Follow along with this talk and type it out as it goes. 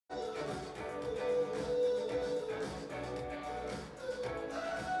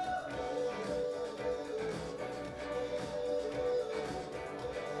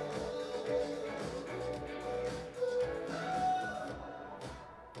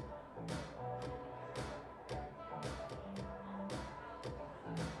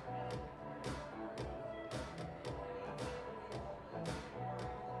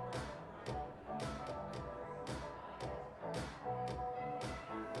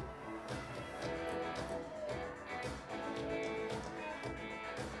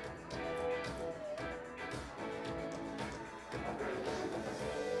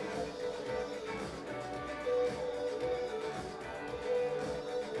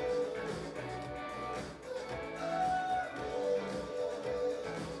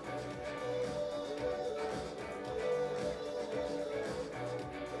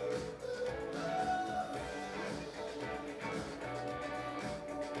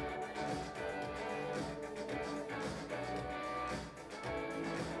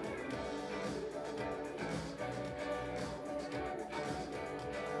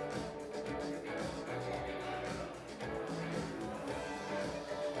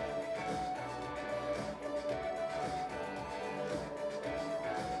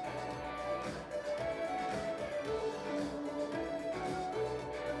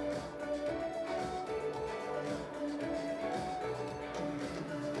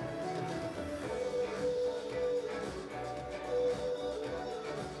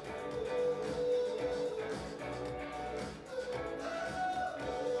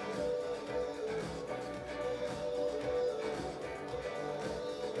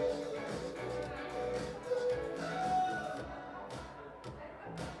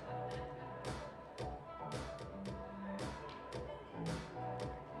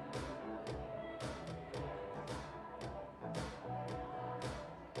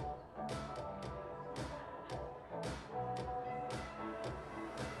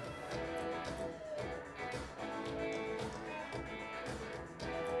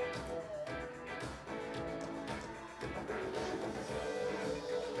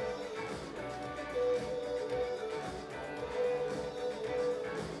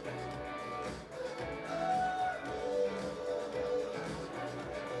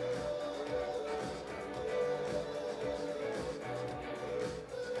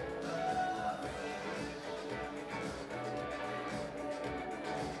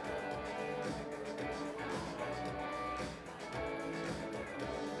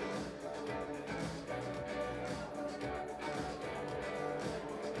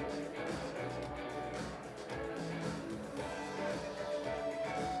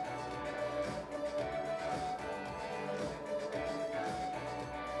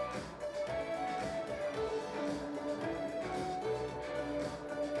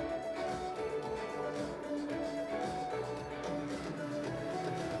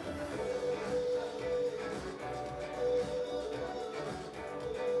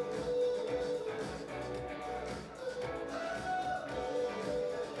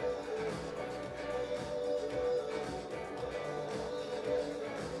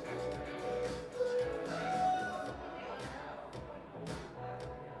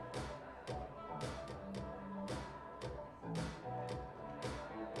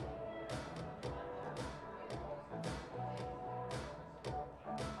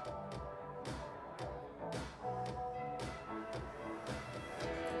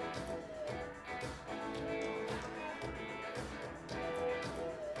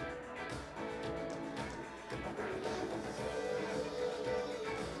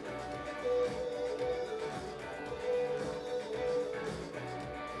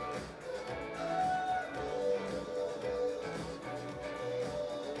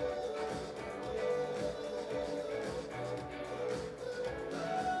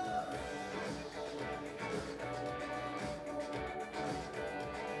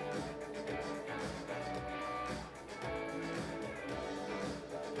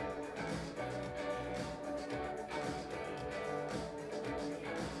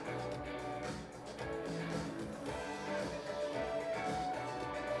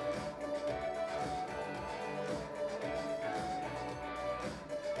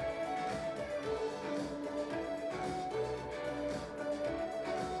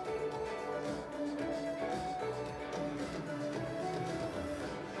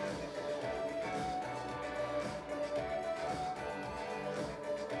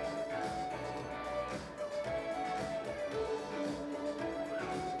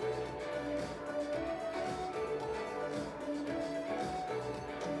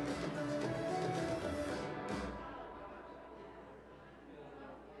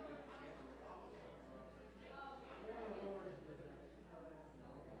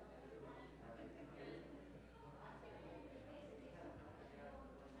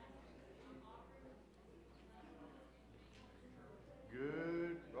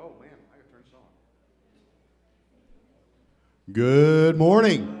Good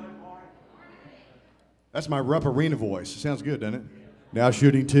morning. That's my Rupp Arena voice. It sounds good, doesn't it? Now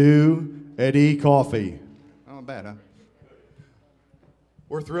shooting two, Eddie Coffee. Not bad, huh?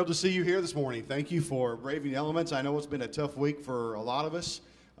 We're thrilled to see you here this morning. Thank you for braving the elements. I know it's been a tough week for a lot of us,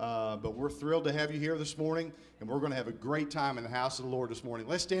 but we're thrilled to have you here this morning, and we're going to have a great time in the house of the Lord this morning.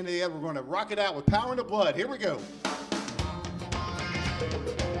 Let's stand together. We're going to rock it out with Power in the Blood. Here we go.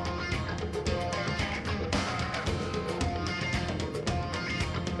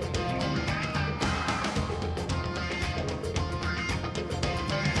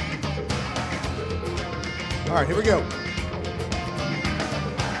 All right, here we go.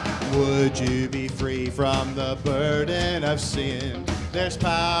 Would you be free from the burden of sin? There's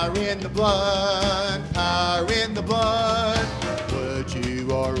power in the blood, power in the blood. Would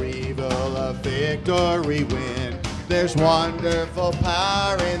you or evil a victory win? There's wonderful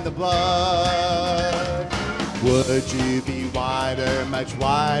power in the blood. Would you be whiter, much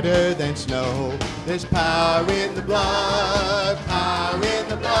whiter than snow? There's power in the blood, power in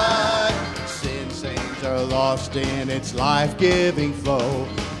the blood. Stains are lost in its life-giving flow.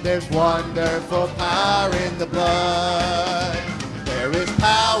 There's wonderful power in the blood. There is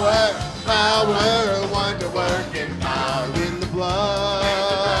power, power, wonder-working power in the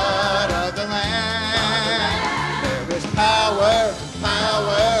blood of the Lamb. There is power,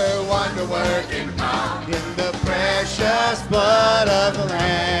 power, wonder-working power in the precious blood of the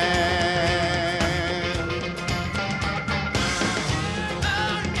Lamb.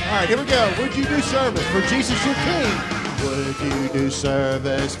 All right, here we go. Would you do service for Jesus your King? Would you do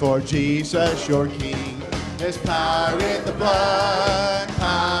service for Jesus your King? There's power in the blood,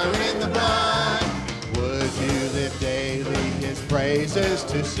 power in the blood. Would you live daily his praises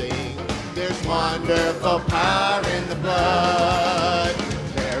to sing? There's wonderful power in the blood.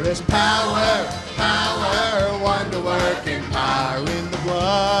 There is power, power, wonder-working power in the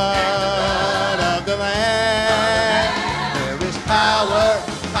blood of the Lamb. There is power,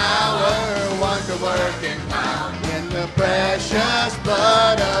 power, wonder-working power in the precious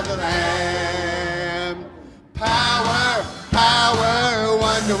blood of the Lamb. Power, power,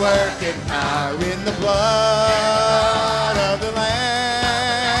 wonder-working power in the blood of the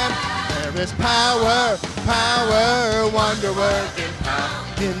Lamb. There is power, power, wonder-working power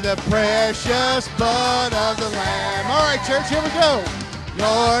in the precious blood of the Lamb. All right, church, here we go.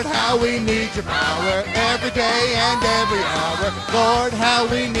 Lord, how we need your power every day and every hour. Lord, how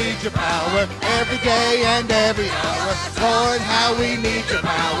we need your power every day and every hour. Lord, how we need your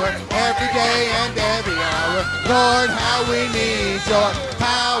power every day and every hour. Lord, how we need your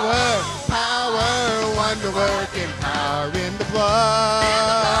power, power, wonder-working power in the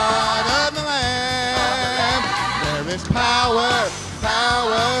blood of the Lamb. There is power,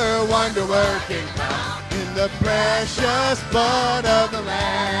 power, wonder-working power in the precious blood of the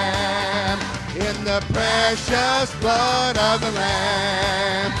Lamb. In the precious blood of the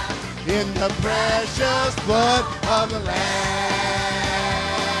Lamb. In the precious blood of the Lamb.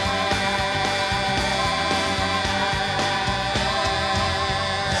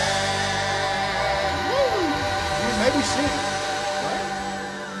 Woo! You may be seated.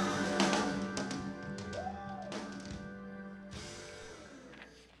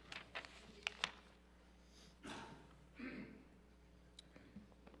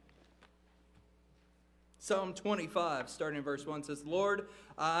 Psalm 25, starting in verse 1, says, Lord,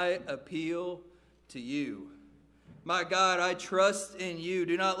 I appeal to you. My God, I trust in you.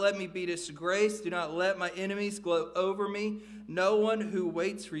 Do not let me be disgraced. Do not let my enemies gloat over me. No one who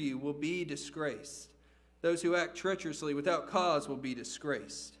waits for you will be disgraced. Those who act treacherously without cause will be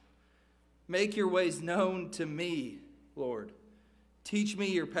disgraced. Make your ways known to me, Lord. Teach me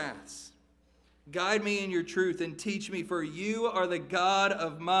your paths. Guide me in your truth and teach me, for you are the God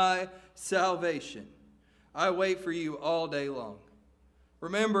of my salvation. I wait for you all day long.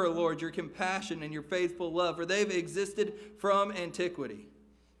 Remember, Lord, your compassion and your faithful love, for they've existed from antiquity.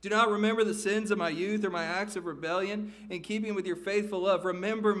 Do not remember the sins of my youth or my acts of rebellion. In keeping with your faithful love,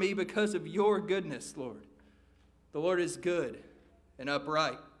 remember me because of your goodness, Lord. The Lord is good and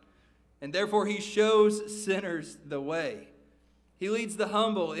upright, and therefore he shows sinners the way. He leads the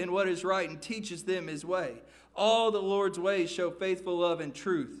humble in what is right and teaches them his way. All the Lord's ways show faithful love and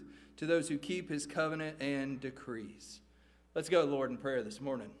truth to those who keep his covenant and decrees. Let's go, Lord, in prayer this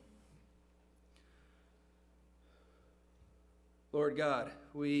morning. Lord God,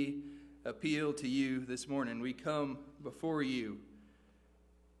 we appeal to you this morning. We come before you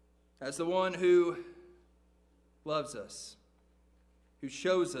as the one who loves us, who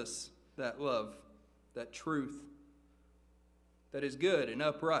shows us that love, that truth, that is good and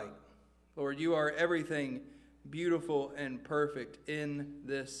upright. Lord, you are everything beautiful and perfect in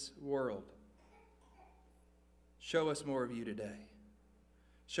this world. Show us more of you today.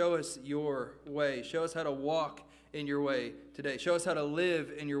 Show us your way. Show us how to walk in your way today. Show us how to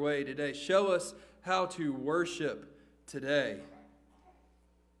live in your way today. Show us how to worship today.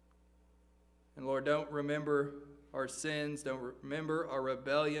 And Lord, don't remember our sins. Don't remember our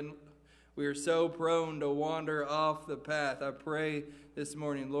rebellion. We are so prone to wander off the path. I pray this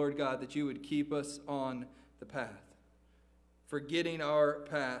morning, Lord God, that you would keep us on the path, forgetting our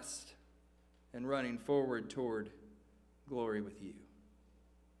past and running forward toward glory with you.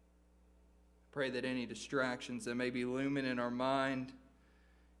 Pray that any distractions that may be looming in our mind,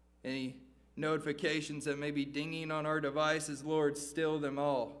 any notifications that may be dinging on our devices, Lord, still them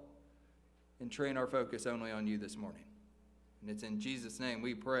all and train our focus only on you this morning. And it's in Jesus' name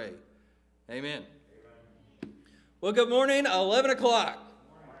we pray. Amen. Well, good morning, 11 o'clock.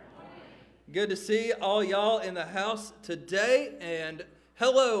 Good to see all y'all in the house today. And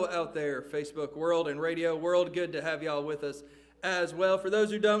hello out there, Facebook world and radio world. Good to have y'all with us as well. For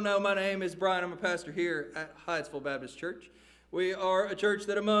those who don't know, my name is Brian. I'm a pastor here at Hyattsville Baptist Church. We are a church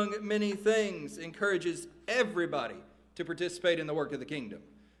that, among many things, encourages everybody to participate in the work of the kingdom.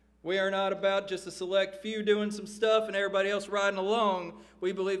 We are not about just a select few doing some stuff and everybody else riding along.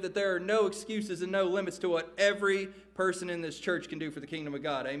 We believe that there are no excuses and no limits to what every person in this church can do for the kingdom of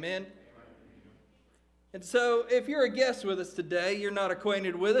God. Amen? And so if you're a guest with us today, you're not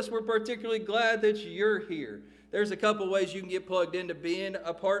acquainted with us, we're particularly glad that you're here. There's a couple ways you can get plugged into being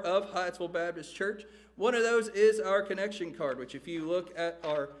a part of Hyattsville Baptist Church. One of those is our connection card, which if you look at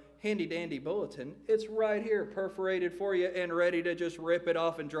our handy-dandy bulletin, it's right here, perforated for you and ready to just rip it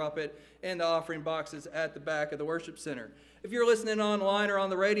off and drop it in the offering boxes at the back of the worship center. If you're listening online or on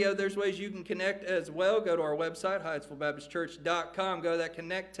the radio, there's ways you can connect as well. Go to our website, HyattsvilleBaptistChurch.com. Go to that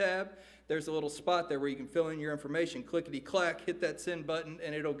Connect tab. There's a little spot there where you can fill in your information. Clickety-clack, hit that send button,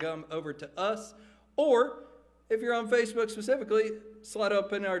 and it'll come over to us. Or if you're on Facebook specifically, slide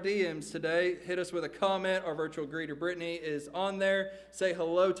up in our DMs today. Hit us with a comment. Our virtual greeter, Brittany, is on there. Say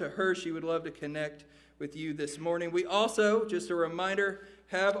hello to her. She would love to connect with you this morning. We also, just a reminder,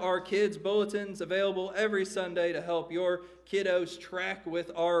 have our kids' bulletins available every Sunday to help your kiddos track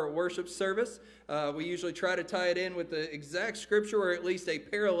with our worship service. We usually try to tie it in with the exact scripture or at least a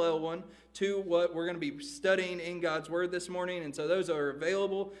parallel one to what we're going to be studying in God's Word this morning. And so those are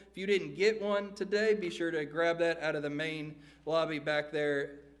available. If you didn't get one today, be sure to grab that out of the main lobby back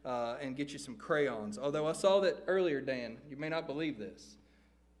there and get you some crayons. Although I saw that earlier, Dan, you may not believe this.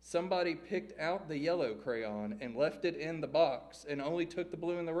 Somebody picked out the yellow crayon and left it in the box and only took the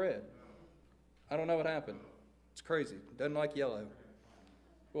blue and the red. I don't know what happened. It's crazy. Doesn't like yellow.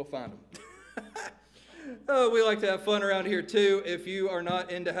 We'll find them. We like to have fun around here too. If you are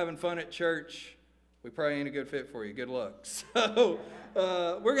not into having fun at church, we probably ain't a good fit for you. Good luck. So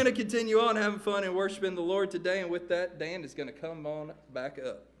we're going to continue on having fun and worshiping the Lord today. And with that, Dan is going to come on back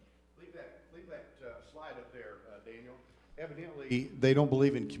up. Leave that slide up there, Daniel. Evidently, they don't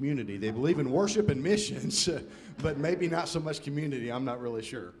believe in community. They believe in worship and missions, but maybe not so much community. I'm not really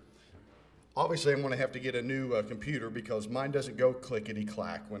sure. Obviously, I'm going to have to get a new computer because mine doesn't go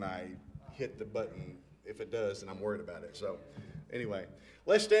clickety-clack when I hit the button. If it does, then I'm worried about it. So anyway,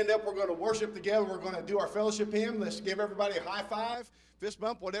 let's stand up. We're going to worship together. We're going to do our fellowship hymn. Let's give everybody a high five, fist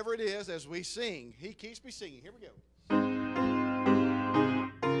bump, whatever it is as we sing. He keeps me singing. Here we go.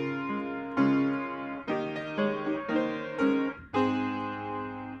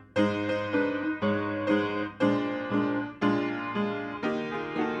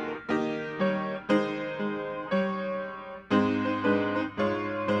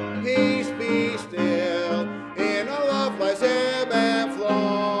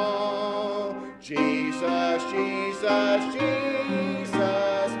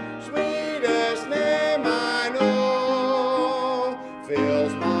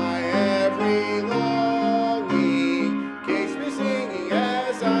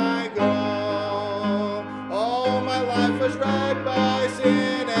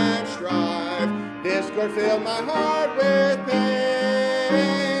 Filled my heart with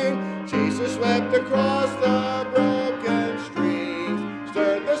pain. Jesus swept across the broken streams,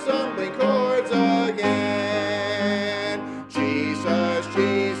 stirred the stumbling chords again. Jesus,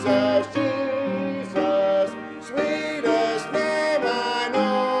 Jesus, Jesus, sweetest name I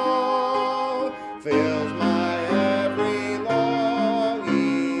know, fills my every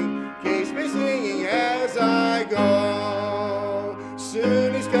longing, keeps me singing as I go.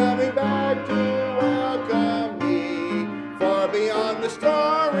 Soon he's coming back to welcome me, far beyond the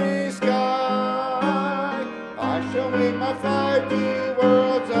starry sky.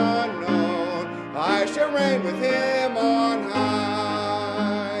 reign with him on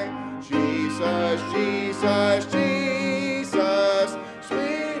high. Jesus, Jesus, Jesus,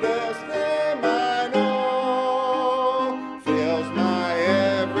 sweetest name I know, fills my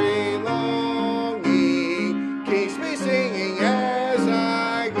every longing, keeps me singing as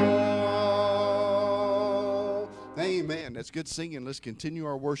I go. Amen. That's good singing. Let's continue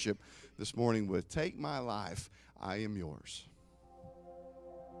our worship this morning with Take My Life, I Am Yours.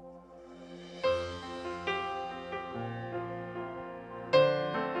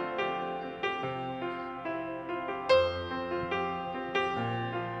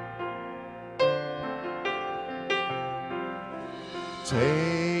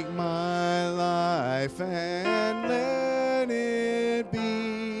 Take my life and let it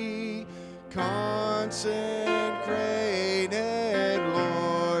be consecrated,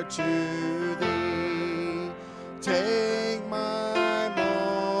 Lord, to Thee. Take my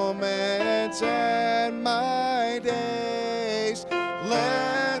moments and my days,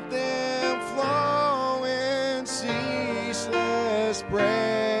 let them flow in ceaseless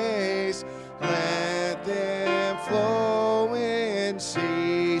praise. Let them flow in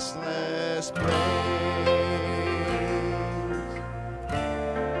ceaseless praise.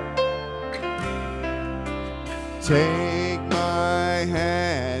 Take my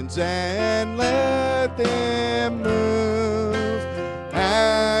hands and let them move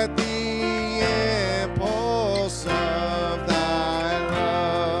at the impulse of Thy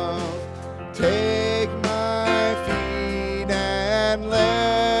love. Take my feet and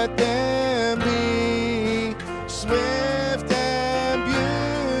let them be swift and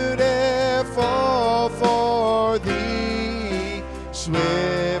beautiful for Thee,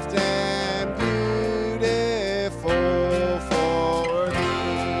 swift and beautiful for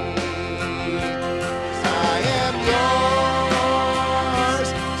Thee. 'Cause I am yours,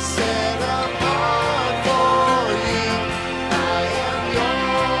 set apart for You. I am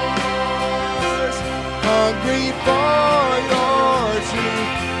yours, hungry for Your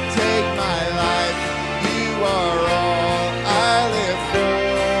truth. Take my life, You are all I live for.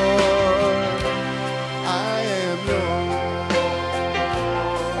 I am yours.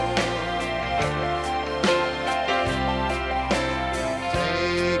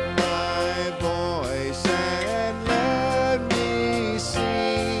 Take my voice and let me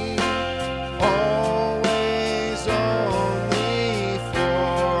sing, always only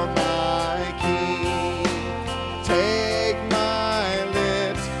for my King. Take my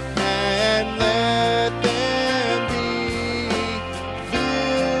lips and let them be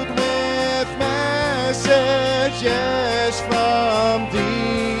filled with messages from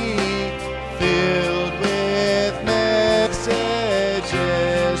Thee, filled with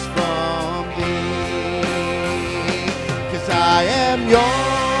messages from Thee. 'Cause I am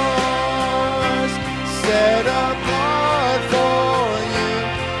yours, set apart for You.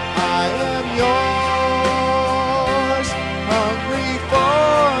 I am yours, hungry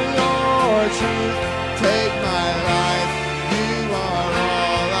for Your truth. Take my life, You are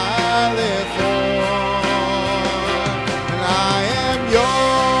all I live for. And I am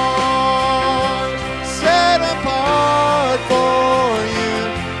yours, set apart for You.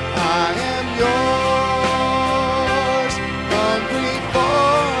 I am yours, hungry for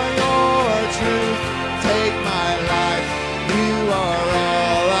Your truth. Take my life, You are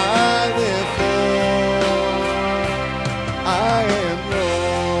all I live for. I am yours.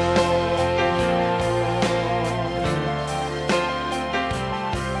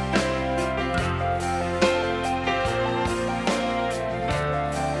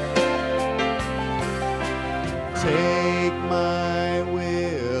 Take my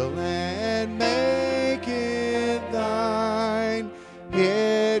will and make it Thine.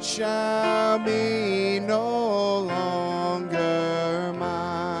 It shall be no longer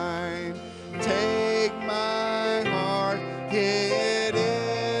mine. Take my heart, it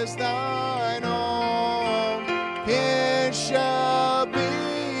is Thine own. It shall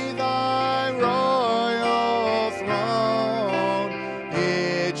be Thy royal throne.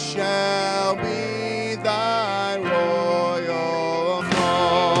 It shall be Thy royal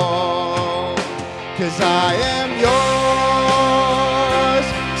throne. 'Cause I am yours,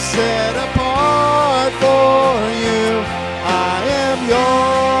 set apart for You. I am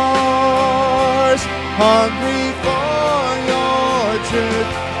yours, hungry for Your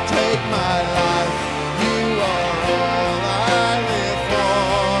truth. Take my life, You are all I live for.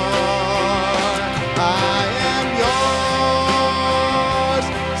 I am yours,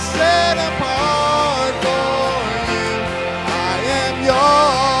 set apart for You. I am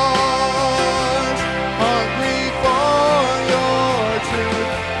yours, hungry for Your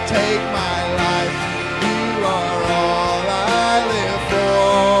truth. Take my life, You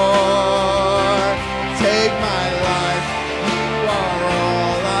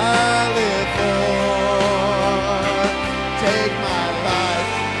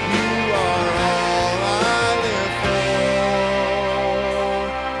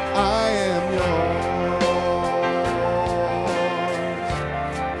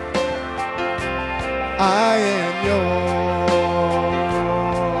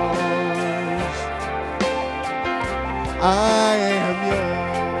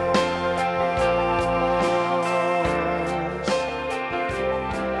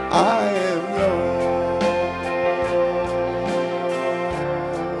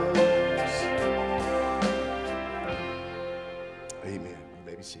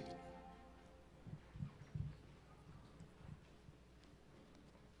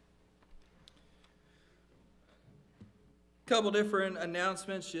couple different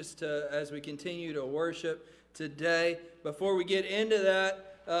announcements just as we continue to worship today. Before we get into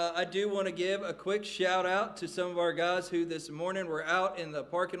that, I do want to give a quick shout out to some of our guys who this morning were out in the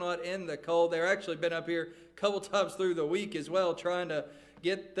parking lot in the cold. They've actually been up here a couple times through the week as well, trying to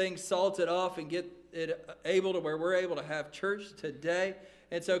get things salted off and get it able to where we're able to have church today.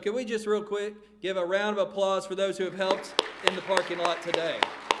 And so can we just real quick give a round of applause for those who have helped in the parking lot today.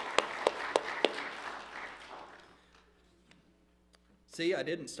 See, I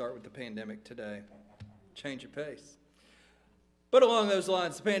didn't start with the pandemic today. Change of pace. But along those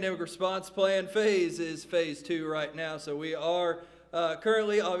lines, the pandemic response plan phase is phase 2 right now. So we are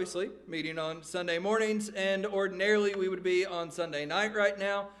currently, obviously, meeting on Sunday mornings, and ordinarily we would be on Sunday night right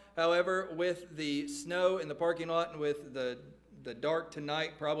now. However, with the snow in the parking lot and with the dark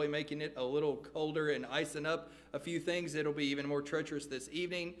tonight probably making it a little colder and icing up a few things, it'll be even more treacherous this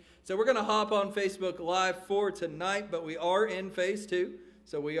evening. So we're going to hop on Facebook Live for tonight, but we are in phase 2.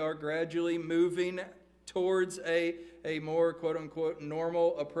 So we are gradually moving towards a more quote-unquote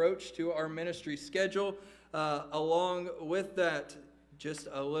normal approach to our ministry schedule. Along with that, just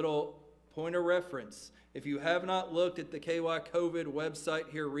a little point of reference. If you have not looked at the KY COVID website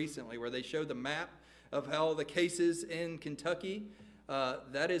here recently, where they show the map of how the cases in Kentucky,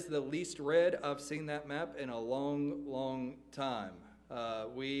 that is the least read. I've seen that map in a long, long time.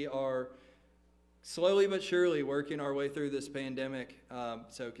 We are slowly but surely working our way through this pandemic.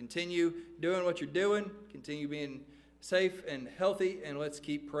 So continue doing what you're doing, continue being safe and healthy, and let's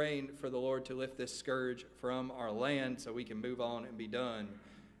keep praying for the Lord to lift this scourge from our land so we can move on and be done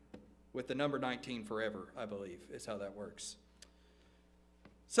with the number 19 forever, I believe, is how that works.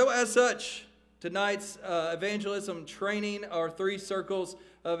 So as such, tonight's evangelism training, our 3 circles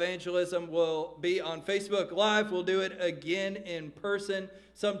of evangelism, will be on Facebook Live. We'll do it again in person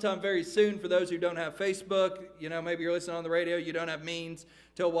sometime very soon. For those who don't have Facebook, maybe you're listening on the radio, you don't have means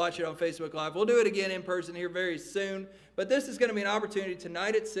to watch it on Facebook Live. We'll do it again in person here very soon. But this is going to be an opportunity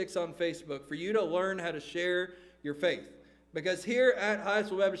tonight at 6 on Facebook for you to learn how to share your faith. Because here at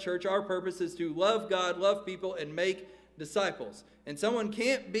Hyattsville Baptist Church, our purpose is to love God, love people, and make disciples. And someone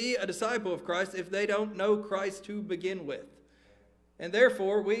can't be a disciple of Christ if they don't know Christ to begin with. And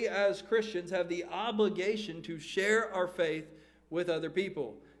therefore, we as Christians have the obligation to share our faith with other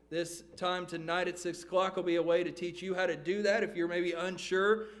people. This time tonight at 6 o'clock will be a way to teach you how to do that. If you're maybe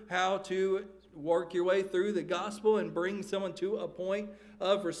unsure how to work your way through the gospel and bring someone to a point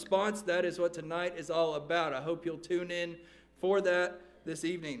of response, that is what tonight is all about. I hope you'll tune in for that this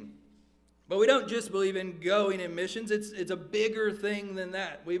evening. But we don't just believe in going in missions. It's a bigger thing than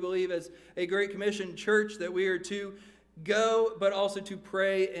that. We believe as a Great Commission church that we are to go, but also to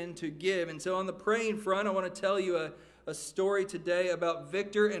pray and to give. And so on the praying front, I want to tell you a story today about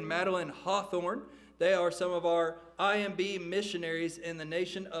Victor and Madeline Hawthorne. They are some of our IMB missionaries in the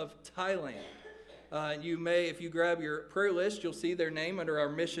nation of Thailand. You may, if you grab your prayer list, you'll see their name under our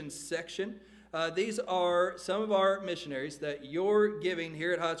missions section. These are some of our missionaries that your giving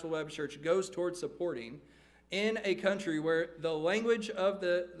here at Hyattsville Baptist Church goes towards supporting in a country where the language of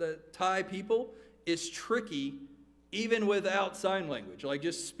the Thai people is tricky even without sign language. Like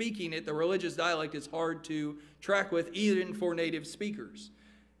just speaking it, the religious dialect is hard to track with even for native speakers.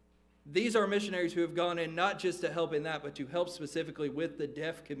 These are missionaries who have gone in not just to help in that, but to help specifically with the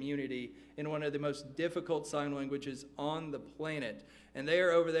deaf community in one of the most difficult sign languages on the planet. And they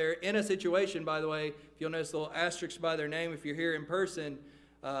are over there in a situation, by the way, if you'll notice the little asterisk by their name, if you're here in person,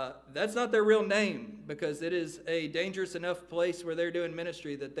 that's not their real name, because it is a dangerous enough place where they're doing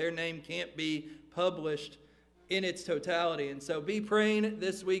ministry that their name can't be published in its totality. And so be praying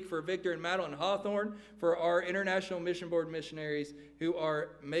this week for Victor and Madeline Hawthorne, for our International Mission Board missionaries who are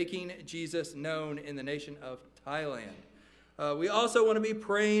making Jesus known in the nation of Thailand. We also want to be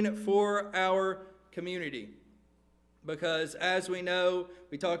praying for our community, because as we know,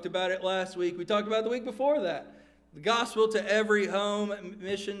 we talked about it last week, we talked about it the week before that. The Gospel to Every Home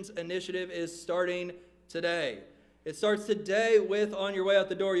missions initiative is starting today. It starts today with, on your way out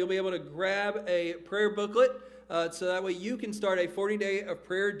the door, you'll be able to grab a prayer booklet so that way you can start a 40-day of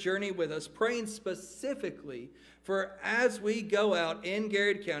prayer journey with us, praying specifically for as we go out in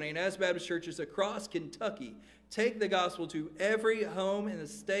Garrett County and as Baptist churches across Kentucky, take the gospel to every home in the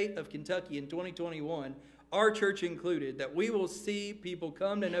state of Kentucky in 2021, our church included, that we will see people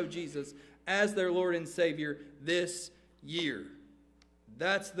come to know Jesus as their Lord and Savior this year.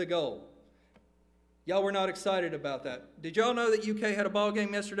 That's the goal. Y'all were not excited about that. Did y'all know that UK had a ball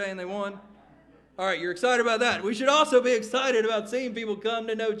game yesterday and they won? All right, you're excited about that. We should also be excited about seeing people come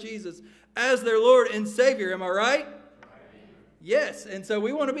to know Jesus as their Lord and Savior. Am I right? Yes, and so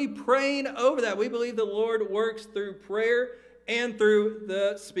we want to be praying over that. We believe the Lord works through prayer and through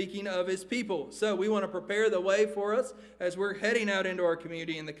the speaking of his people. So we want to prepare the way for us as we're heading out into our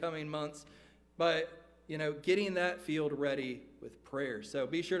community in the coming months by, getting that field ready with prayer. So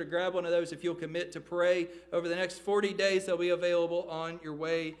be sure to grab one of those if you'll commit to pray over the next 40 days. They'll be available on your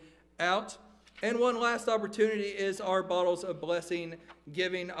way out. And one last opportunity is our Bottles of Blessing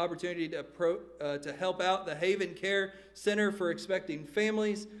giving opportunity to help out the Haven Care Center for Expecting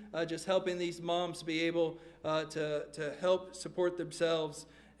Families, just helping these moms be able to help support themselves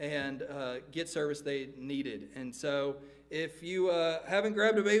and get service they needed. And so if you haven't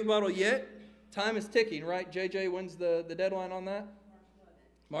grabbed a baby bottle yet, time is ticking, right? JJ, when's the deadline on that?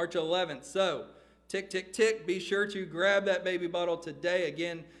 March 11th. So tick, tick, tick. Be sure to grab that baby bottle today.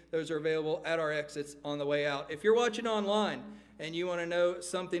 Again, those are available at our exits on the way out. If you're watching online and you want to know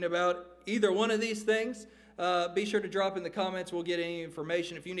something about either one of these things, be sure to drop in the comments. We'll get any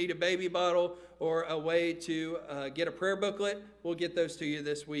information. If you need a baby bottle or a way to get a prayer booklet, we'll get those to you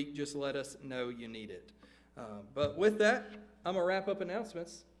this week. Just let us know you need it. But with that, I'm going to wrap up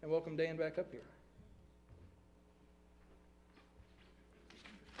announcements and welcome Dan back up here.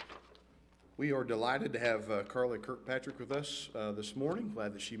 We are delighted to have Carly Kirkpatrick with us this morning.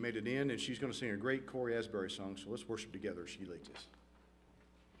 Glad that she made it in, and she's going to sing a great Corey Asbury song, so let's worship together as she leads us.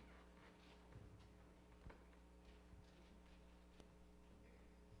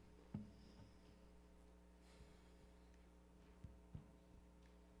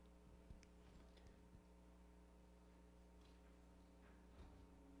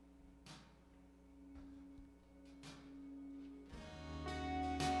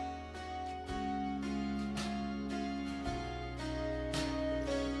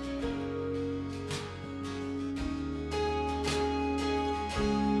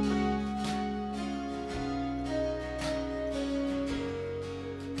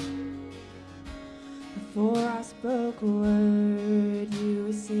 Before I spoke a word, you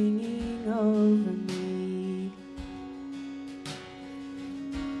were singing over me.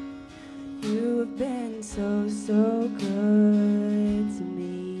 You have been so, so good to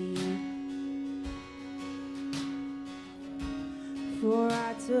me. Before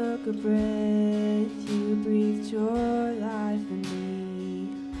I took a breath, you breathed your life in me.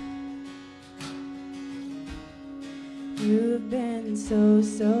 You have been so,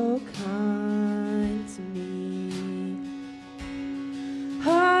 so kind to me.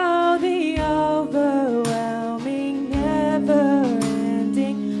 Oh, the overwhelming,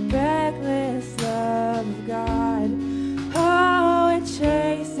 never-ending, reckless love of God. Oh, it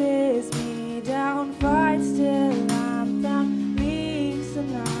chases me down, fights till I'm found, leaves the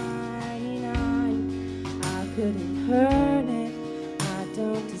 99. I couldn't earn it, I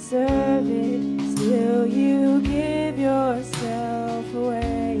don't deserve it, still you give yourself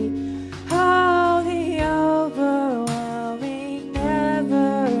away. Oh, the overwhelming,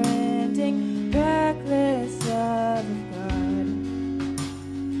 never-ending, reckless love of God.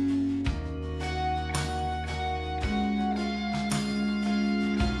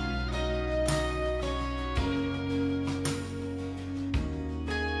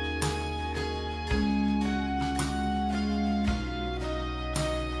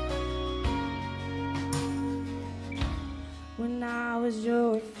 When I was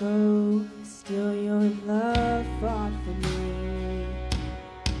your foe, still your love fought for me.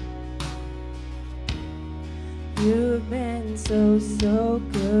 You have been so, so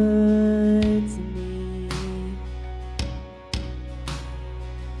good to me.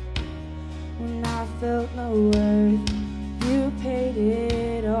 When I felt no worth, you paid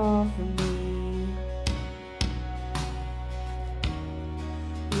it all for me.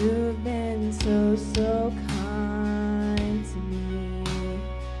 You have been so, so kind to me.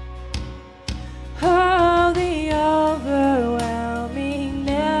 Oh, the overwhelming,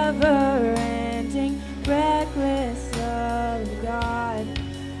 never-ending, reckless love of God.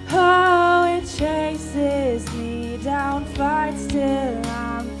 Oh, it chases me down, fights till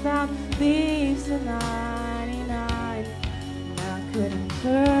I'm found, leaves the 99. And I couldn't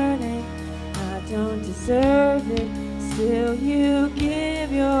earn it, I don't deserve it, still you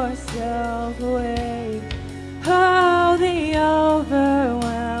give yourself away. Oh, the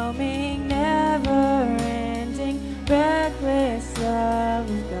overwhelming, never-ending, reckless love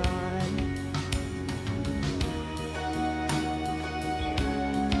of God.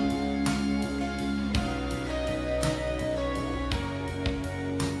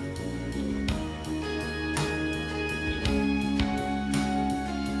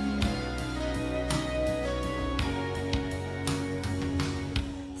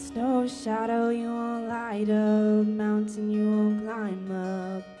 Snow no shadow you won't light up, mountain you won't climb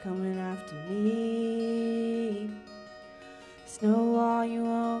up, coming after me. Snow wall you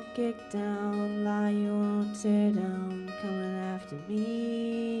won't kick down, lie you won't tear down, coming after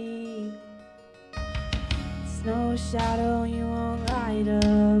me. No shadow you won't light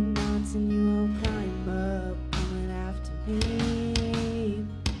up, mountain you won't climb up, coming after me.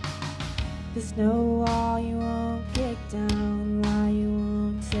 There's no wall you won't kick down, lie you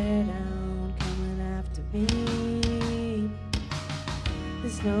won't tear down, coming after me.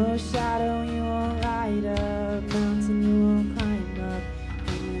 There's no shadow you won't light up, mountain you won't climb up,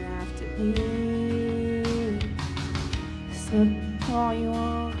 coming after me. There's no wall you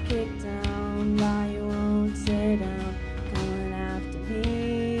won't kick down, lie you won't tear down, coming after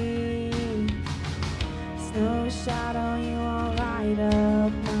me. There's no shadow you won't light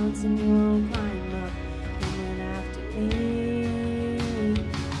up, mountain you won't climb up, coming after me.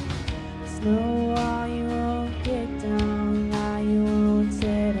 There's no wall you won't kick down, lie you won't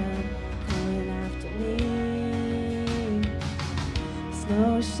tear down, coming after me. There's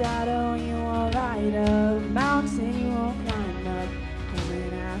no shadow you won't light up, mountain you won't climb up,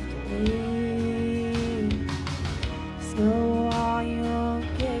 coming after me. There's no wall you won't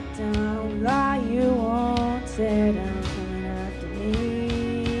kick down, lie you won't tear down, coming after me.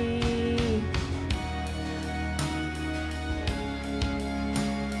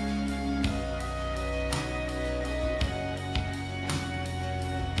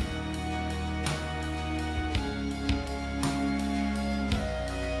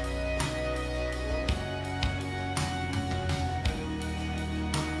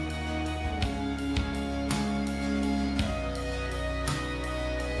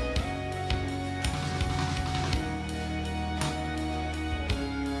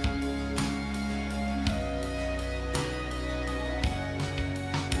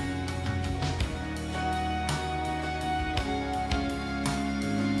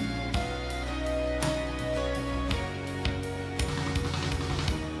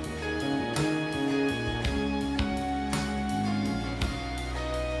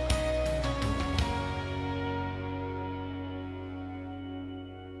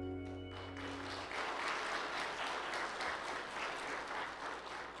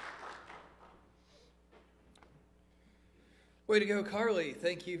 Way to go, Carly.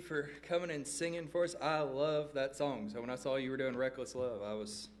 Thank you for coming and singing for us. I love that song. So when I saw you were doing Reckless Love, I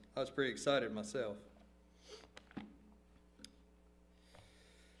was pretty excited myself.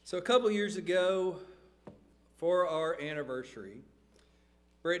 So a couple years ago, for our anniversary,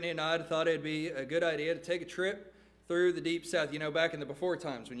 Brittany and I thought it'd be a good idea to take a trip through the deep south, you know, back in the before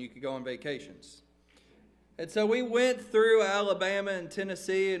times when you could go on vacations. And so we went through Alabama and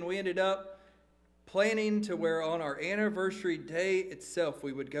Tennessee, and we ended up planning to where on our anniversary day itself,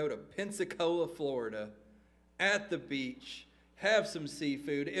 we would go to Pensacola, Florida, at the beach, have some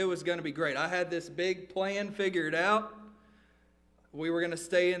seafood. It was going to be great. I had this big plan figured out. We were going to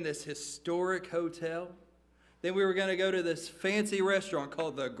stay in this historic hotel. Then we were going to go to this fancy restaurant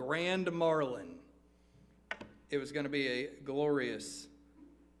called the Grand Marlin. It was going to be a glorious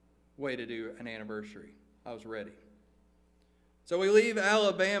way to do an anniversary. I was ready. So we leave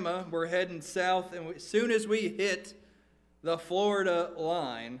Alabama, we're heading south, and as soon as we hit the Florida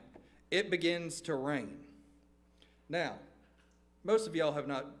line, it begins to rain. Now, most of y'all have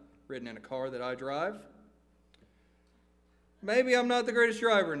not ridden in a car that I drive. Maybe I'm not the greatest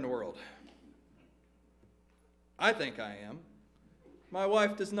driver in the world. I think I am. My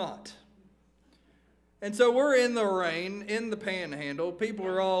wife does not. And so we're in the rain, in the panhandle. People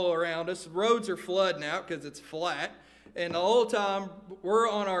are all around us. Roads are flooding out because it's flat. And the whole time, we're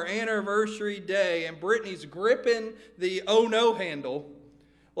on our anniversary day, and Brittany's gripping the oh no handle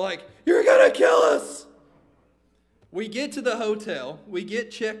like, you're going to kill us. We get to the hotel. We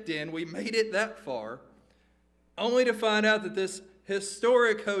get checked in. We made it that far, only to find out that this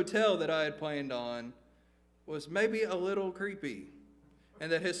historic hotel that I had planned on was maybe a little creepy.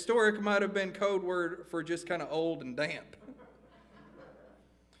 And that historic might have been code word for just kind of old and damp.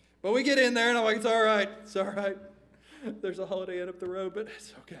 But we get in there, and I'm like, it's all right. It's all right. There's a Holiday Inn up the road, but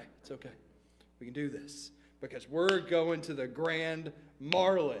it's okay. It's okay. We can do this because we're going to the Grand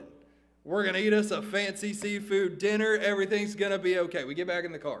Marlin. We're going to eat us a fancy seafood dinner. Everything's going to be okay. We get back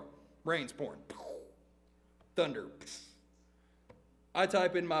in the car. Rain's pouring. Thunder. I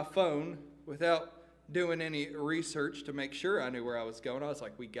type in my phone without doing any research to make sure I knew where I was going. I was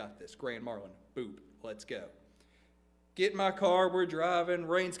like, we got this. Grand Marlin. Boop. Let's go. Get in my car, we're driving,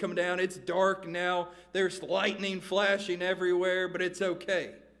 rain's coming down, it's dark now, there's lightning flashing everywhere, but it's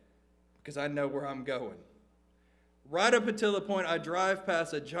okay, because I know where I'm going. right up until the point I drive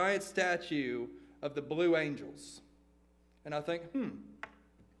past a giant statue of the Blue Angels. And I think,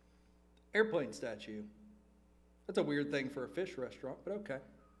 airplane statue. That's a weird thing for a fish restaurant, but okay.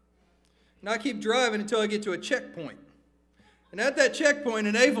 And I keep driving until I get to a checkpoint. And at that checkpoint,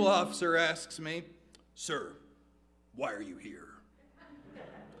 a naval officer asks me, "Sir, why are you here?"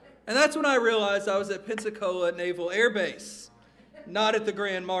 And that's when I realized I was at Pensacola Naval Air Base, not at the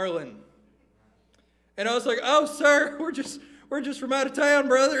Grand Marlin. And I was like, "Oh, sir, we're just from out of town,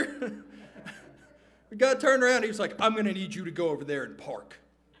 brother." We got turned around. He was like, "I'm going to need you to go over there and park.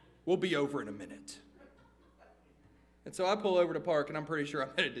 We'll be over in a minute." And so I pull over to park, and I'm pretty sure I'm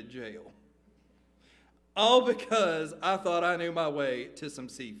headed to jail. All because I thought I knew my way to some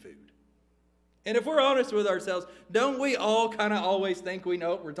seafood. And if we're honest with ourselves, don't we all kind of always think we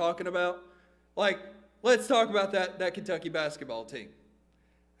know what we're talking about? Like, let's talk about that Kentucky basketball team.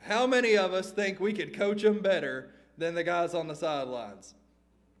 How many of us think we could coach them better than the guys on the sidelines?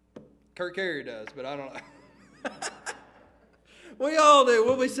 Kirk Carey does, but I don't know. We all do.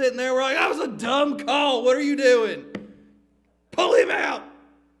 We'll be sitting there, we're like, "That was a dumb call. What are you doing? Pull him out."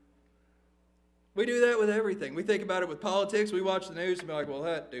 We do that with everything. We think about it with politics. We watch the news and be like, "Well,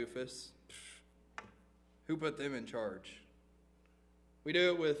 that doofus, who put them in charge?" We do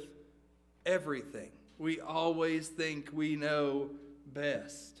it with everything. We always think we know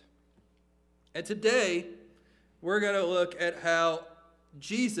best. And today, we're going to look at how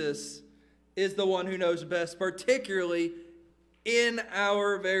Jesus is the one who knows best, particularly in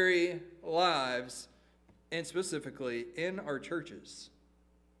our very lives, and specifically in our churches.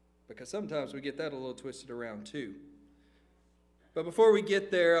 Because sometimes we get that a little twisted around too. But before we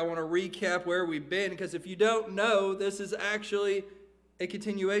get there, I want to recap where we've been, because if you don't know, this is actually a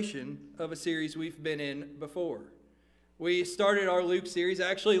continuation of a series we've been in before. We started our Luke series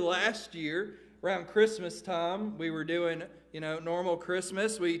actually last year around Christmas time. We were doing, normal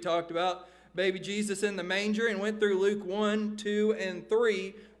Christmas. We talked about baby Jesus in the manger and went through Luke 1, 2, and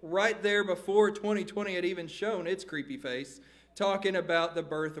 3 right there before 2020 had even shown its creepy face, talking about the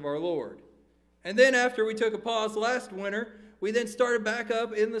birth of our Lord. And then after we took a pause last winter, we then started back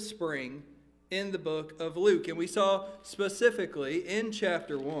up in the spring in the book of Luke. And we saw specifically in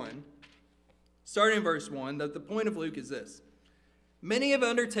chapter 1, starting in verse 1, that the point of Luke is this: many have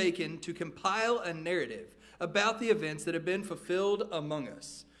undertaken to compile a narrative about the events that have been fulfilled among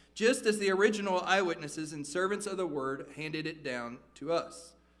us, just as the original eyewitnesses and servants of the word handed it down to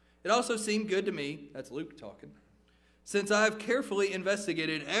us. It also seemed good to me, that's Luke talking, since I have carefully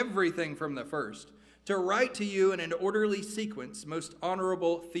investigated everything from the first, to write to you in an orderly sequence, most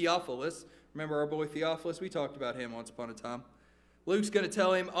honorable Theophilus. Remember our boy Theophilus? We talked about him once upon a time. Luke's going to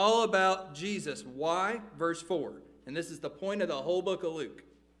tell him all about Jesus. Why? Verse 4. And this is the point of the whole book of Luke.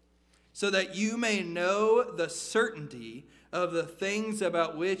 So that you may know the certainty of the things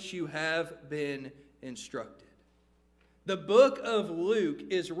about which you have been instructed. The book of Luke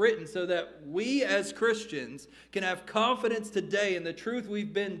is written so that we as Christians can have confidence today in the truth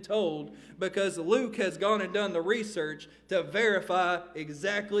we've been told, because Luke has gone and done the research to verify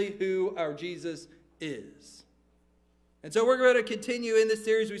exactly who our Jesus is. And so we're going to continue in this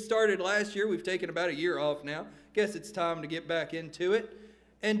series we started last year. We've taken about a year off now. Guess it's time to get back into it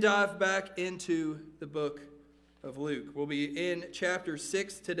and dive back into the book of Luke. We'll be in chapter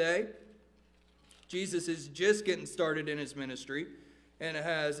 6 today. Jesus is just getting started in his ministry and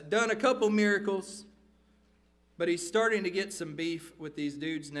has done a couple miracles, but he's starting to get some beef with these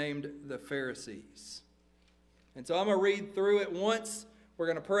dudes named the Pharisees. And so I'm going to read through it once. We're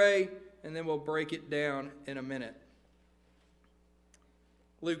going to pray, and then we'll break it down in a minute.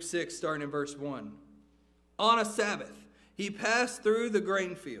 Luke 6, starting in verse 1. On a Sabbath, he passed through the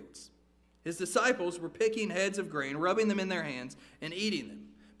grain fields. His disciples were picking heads of grain, rubbing them in their hands, and eating them.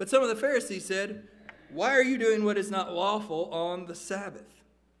 But some of the Pharisees said, "Why are you doing what is not lawful on the Sabbath?"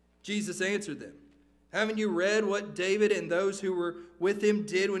 Jesus answered them, "Haven't you read what David and those who were with him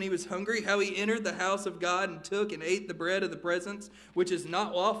did when he was hungry? How he entered the house of God and took and ate the bread of the presence, which is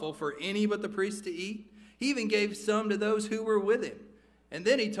not lawful for any but the priest to eat? He even gave some to those who were with him." And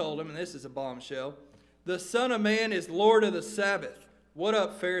then he told them, and this is a bombshell, "The Son of Man is Lord of the Sabbath. What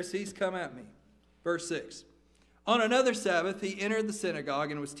up, Pharisees? Come at me." Verse 6. On another Sabbath, he entered the synagogue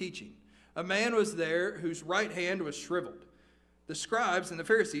and was teaching. A man was there whose right hand was shriveled. The scribes and the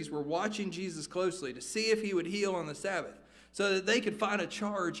Pharisees were watching Jesus closely to see if he would heal on the Sabbath, so that they could find a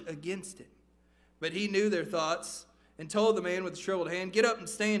charge against him. But he knew their thoughts and told the man with the shriveled hand, "Get up and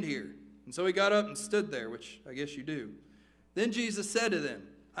stand here." And so he got up and stood there, which I guess you do. Then Jesus said to them,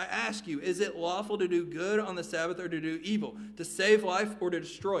 "I ask you, is it lawful to do good on the Sabbath or to do evil, to save life or to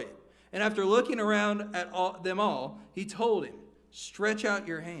destroy it?" And after looking around at them all, he told him, "Stretch out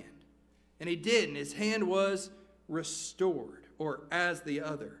your hand." And he did, and his hand was restored, or as the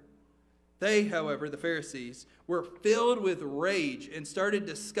other. They, however, the Pharisees, were filled with rage and started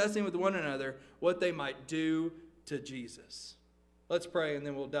discussing with one another what they might do to Jesus. Let's pray, and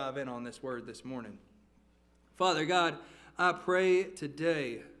then we'll dive in on this word this morning. Father God, I pray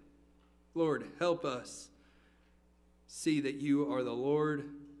today, Lord, help us see that you are the Lord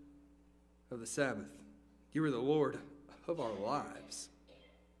of the Sabbath. You are the Lord of our lives.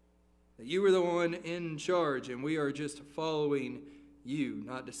 That you are the one in charge, and we are just following you,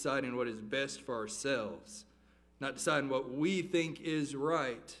 not deciding what is best for ourselves, not deciding what we think is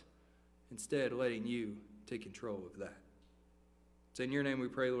right, instead letting you take control of that. It's in your name we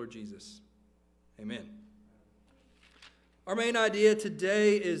pray, Lord Jesus. Amen. Our main idea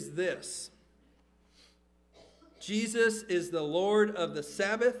today is this: Jesus is the Lord of the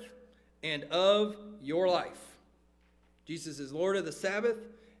Sabbath and of your life. Jesus is Lord of the Sabbath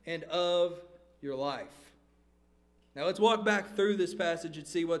and of your life. Now let's walk back through this passage and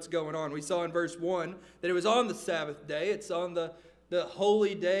see what's going on. We saw in verse 1 that it was on the Sabbath day. It's on the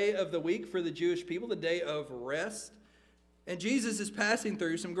holy day of the week for the Jewish people, the day of rest. And Jesus is passing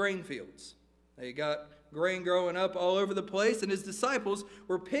through some grain fields. They got grain growing up all over the place, and his disciples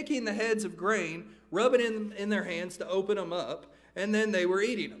were picking the heads of grain, rubbing them in their hands to open them up, and then they were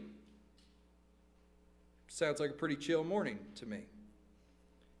eating them. Sounds like a pretty chill morning to me.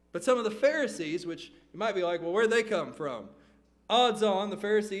 But some of the Pharisees, which you might be like, well, where'd they come from? Odds on the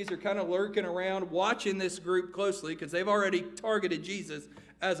Pharisees are kind of lurking around watching this group closely because they've already targeted Jesus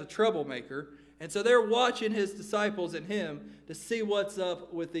as a troublemaker. And so they're watching his disciples and him to see what's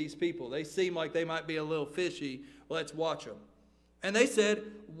up with these people. They seem like they might be a little fishy. Let's watch them. And they said,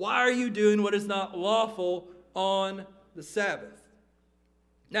 "Why are you doing what is not lawful on the Sabbath?"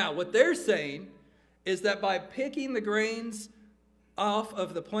 Now, what they're saying is that by picking the grains off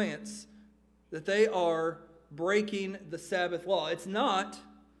of the plants, that they are breaking the Sabbath law. It's not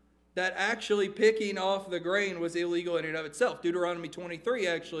that actually picking off the grain was illegal in and of itself. Deuteronomy 23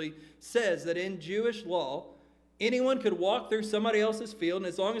 actually says that in Jewish law, anyone could walk through somebody else's field, and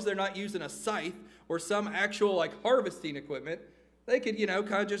as long as they're not using a scythe or some actual like harvesting equipment, they could,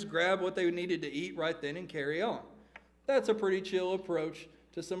 kind of just grab what they needed to eat right then and carry on. That's a pretty chill approach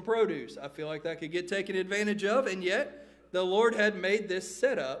to some produce. I feel like that could get taken advantage of, and yet the Lord had made this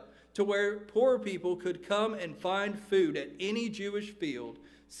setup to where poor people could come and find food at any Jewish field.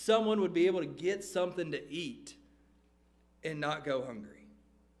 Someone would be able to get something to eat and not go hungry.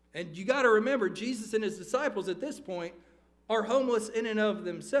 And you got to remember, Jesus and his disciples at this point are homeless in and of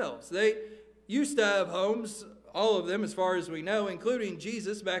themselves. They used to have homes, all of them as far as we know, including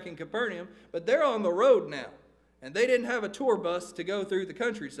Jesus back in Capernaum, but they're on the road now. And they didn't have a tour bus to go through the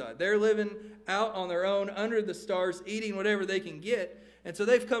countryside. They're living out on their own under the stars, eating whatever they can get. And so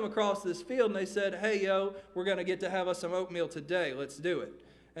they've come across this field and they said, "Hey, we're going to get to have us some oatmeal today. Let's do it."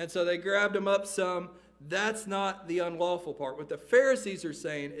 And so they grabbed them up some. That's not the unlawful part. What the Pharisees are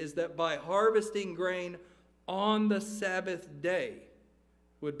saying is that by harvesting grain on the Sabbath day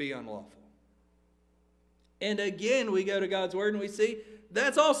would be unlawful. And again, we go to God's word and we see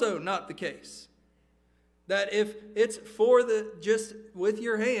that's also not the case. That if it's for just with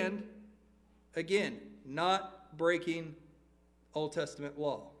your hand, again, not breaking Old Testament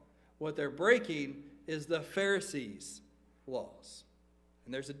law. What they're breaking is the Pharisees' laws.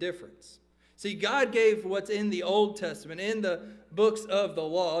 And there's a difference. See, God gave what's in the Old Testament, in the books of the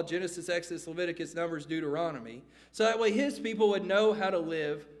law, Genesis, Exodus, Leviticus, Numbers, Deuteronomy, so that way his people would know how to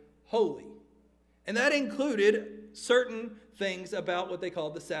live holy. And that included certain things about what they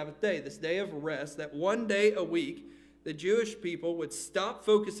called the Sabbath day, this day of rest, that one day a week the Jewish people would stop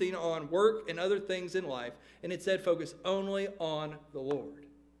focusing on work and other things in life and instead focus only on the Lord.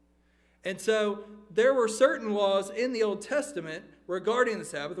 And so there were certain laws in the Old Testament regarding the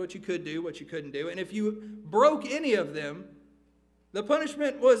Sabbath, what you could do, what you couldn't do. And if you broke any of them, the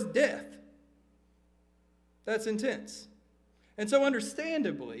punishment was death. That's intense. And so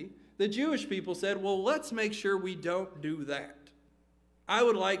understandably, the Jewish people said, well, let's make sure we don't do that. I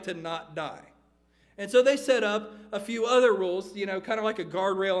would like to not die. And so they set up a few other rules, kind of like a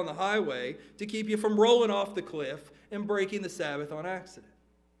guardrail on the highway to keep you from rolling off the cliff and breaking the Sabbath on accident.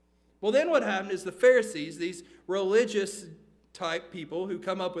 Well, then what happened is the Pharisees, these religious type people who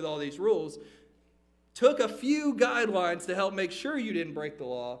come up with all these rules, took a few guidelines to help make sure you didn't break the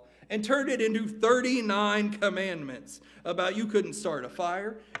law and turned it into 39 commandments about you couldn't start a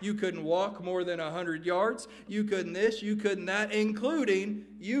fire, you couldn't walk more than 100 yards, you couldn't this, you couldn't that, including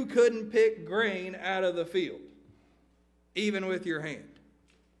you couldn't pick grain out of the field, even with your hand.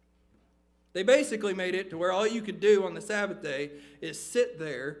 They basically made it to where all you could do on the Sabbath day is sit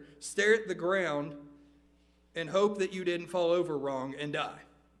there, stare at the ground, and hope that you didn't fall over wrong and die.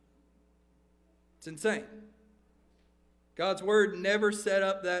 It's insane. God's word never set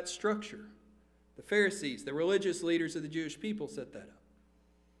up that structure. The Pharisees, the religious leaders of the Jewish people, set that up.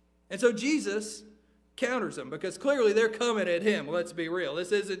 And so Jesus counters them because clearly they're coming at him. Let's be real.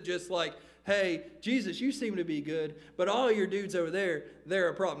 This isn't just like, hey, Jesus, you seem to be good, but all your dudes over there, they're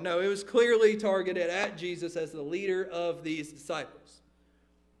a problem. No, it was clearly targeted at Jesus as the leader of these disciples.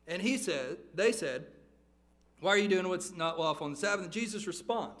 And they said, why are you doing what's not lawful on the Sabbath? And Jesus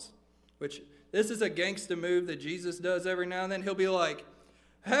responds, which this is a gangsta move that Jesus does every now and then. He'll be like,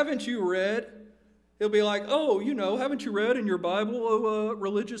 haven't you read? He'll be like, oh, haven't you read in your Bible,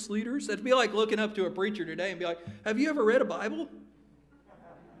 religious leaders? That'd be like looking up to a preacher today and be like, have you ever read a Bible?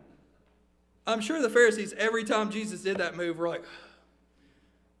 I'm sure the Pharisees, every time Jesus did that move, were like,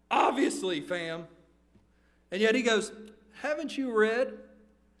 obviously, fam. And yet he goes, haven't you read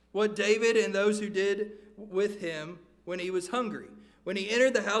what David and those who did with him when he was hungry? When he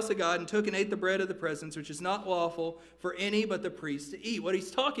entered the house of God and took and ate the bread of the presence, which is not lawful for any but the priest to eat. What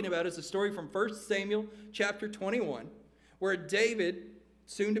he's talking about is a story from 1 Samuel chapter 21, where David,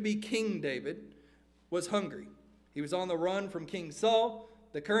 soon to be King David, was hungry. He was on the run from King Saul.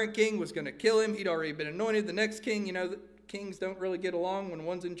 The current king was going to kill him. He'd already been anointed. The next king, the kings don't really get along when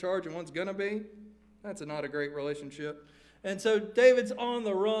one's in charge and one's going to be. That's not a great relationship. And so David's on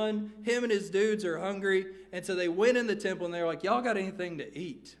the run. Him and his dudes are hungry. And so they went in the temple and they're like, y'all got anything to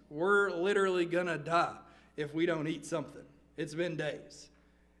eat? We're literally going to die if we don't eat something. It's been days.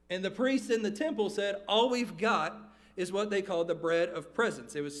 And the priests in the temple said, all we've got is what they called the bread of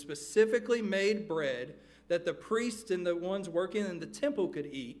presence. It was specifically made bread that the priests and the ones working in the temple could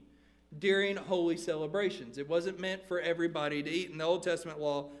eat during holy celebrations. It wasn't meant for everybody to eat. And the Old Testament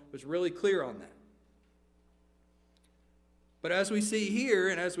law was really clear on that. But as we see here,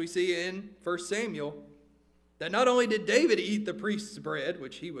 and as we see in 1 Samuel, that not only did David eat the priest's bread,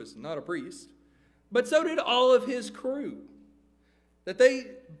 which he was not a priest, but so did all of his crew. That they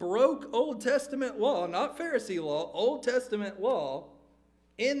broke Old Testament law, not Pharisee law, Old Testament law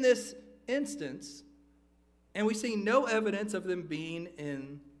in this instance, and we see no evidence of them being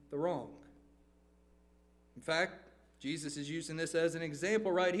in the wrong. In fact, Jesus is using this as an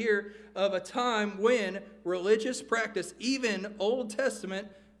example right here of a time when religious practice, even Old Testament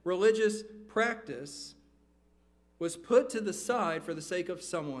religious practice, was put to the side for the sake of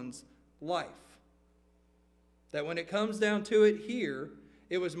someone's life. That when it comes down to it here,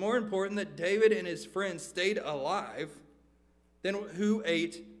 it was more important that David and his friends stayed alive than who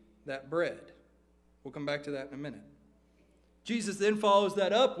ate that bread. We'll come back to that in a minute. Jesus then follows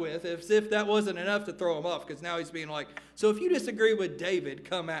that up with, as if that wasn't enough to throw him off, because now he's being like, so if you disagree with David,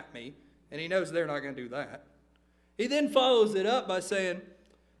 come at me. And he knows they're not going to do that. He then follows it up by saying,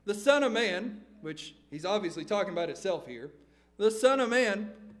 the Son of Man, which he's obviously talking about himself here, the Son of Man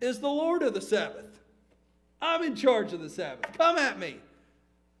is the Lord of the Sabbath. I'm in charge of the Sabbath. Come at me.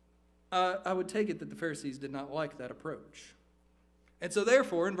 I would take it that the Pharisees did not like that approach. And so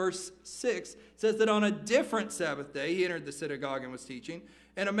therefore, in verse 6, it says that on a different Sabbath day, he entered the synagogue and was teaching,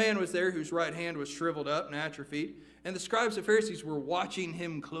 and a man was there whose right hand was shriveled up and atrophied, and the scribes and Pharisees were watching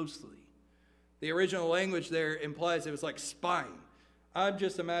him closely. The original language there implies it was like spying. I'm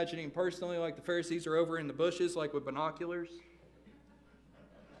just imagining personally like the Pharisees are over in the bushes, like with binoculars.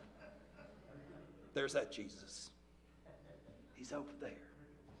 There's that Jesus. He's over there.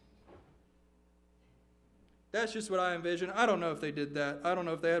 That's just what I envision. I don't know if they did that. I don't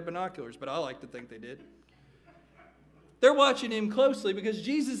know if they had binoculars, but I like to think they did. They're watching him closely because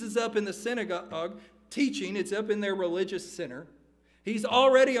Jesus is up in the synagogue teaching. It's up in their religious center. He's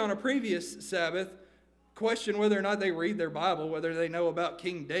already on a previous Sabbath questioned whether or not they read their Bible, whether they know about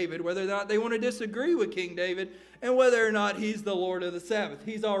King David, whether or not they want to disagree with King David, and whether or not he's the Lord of the Sabbath.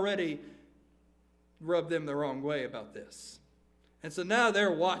 He's already rubbed them the wrong way about this. And so now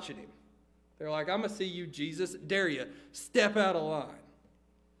they're watching him. They're like, I'm going to see you, Jesus. Dare you. Step out of line.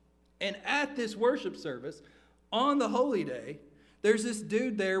 And at this worship service, on the holy day, there's this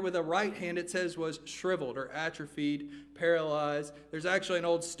dude there with a right hand, it says, was shriveled or atrophied, paralyzed. There's actually an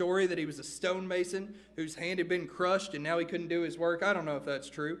old story that he was a stonemason whose hand had been crushed and now he couldn't do his work. I don't know if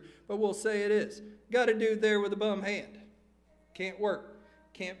that's true, but we'll say it is. Got a dude there with a bum hand. Can't work.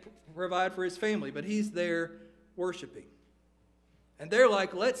 Can't provide for his family, but he's there worshiping. And they're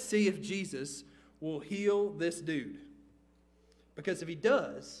like, let's see if Jesus will heal this dude. Because if he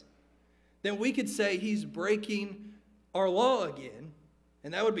does, then we could say he's breaking our law again.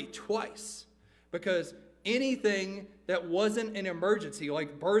 And that would be twice. Because anything that wasn't an emergency,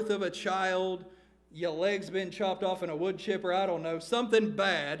 like birth of a child, your leg's been chopped off in a wood chipper, I don't know, something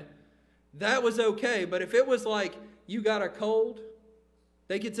bad, that was okay. But if it was like you got a cold,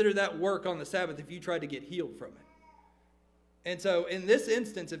 they consider that work on the Sabbath if you tried to get healed from it. And so in this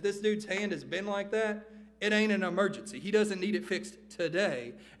instance, if this dude's hand has been like that, it ain't an emergency. He doesn't need it fixed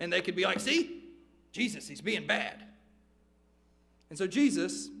today. And they could be like, see, Jesus, he's being bad. And so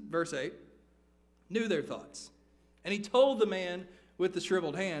Jesus, verse 8, knew their thoughts. And he told the man with the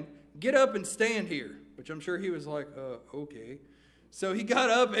shriveled hand, get up and stand here. Which I'm sure he was like, okay. So he got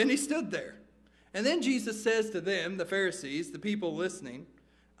up and he stood there. And then Jesus says to them, the Pharisees, the people listening,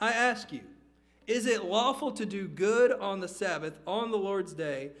 I ask you, is it lawful to do good on the Sabbath, on the Lord's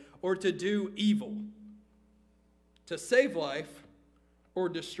day, or to do evil? To save life or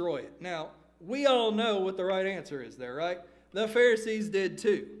destroy it? Now, we all know what the right answer is there, right? The Pharisees did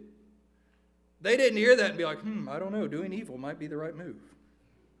too. They didn't hear that and be like, I don't know, doing evil might be the right move.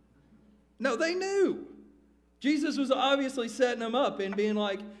 No, they knew. Jesus was obviously setting them up and being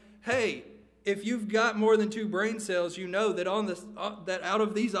like, hey, if you've got more than 2 brain cells, you know that that out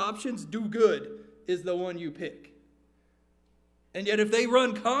of these options, do good is the one you pick. And yet if they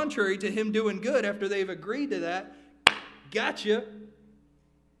run contrary to him doing good after they've agreed to that, gotcha.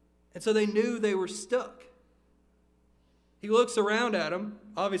 And so they knew they were stuck. He looks around at them.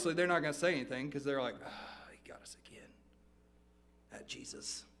 Obviously, they're not going to say anything because they're like, he got us again. That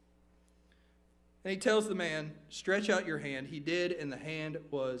Jesus. And he tells the man, stretch out your hand. He did, and the hand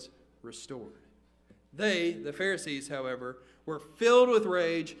was restored. They, the Pharisees, however, were filled with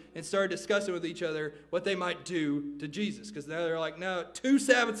rage and started discussing with each other what they might do to Jesus. Because now they're like, no, 2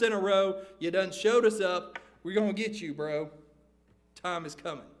 Sabbaths in a row, you done showed us up. We're going to get you, bro. Time is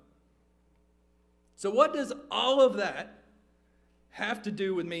coming. So what does all of that have to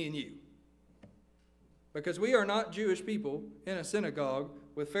do with me and you? Because we are not Jewish people in a synagogue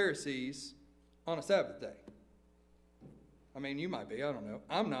with Pharisees on a Sabbath day. I mean, you might be, I don't know.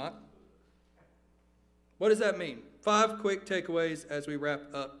 I'm not. What does that mean? 5 quick takeaways as we wrap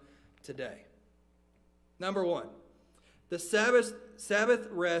up today. Number 1, the Sabbath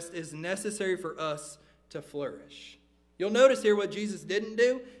rest is necessary for us to flourish. You'll notice here what Jesus didn't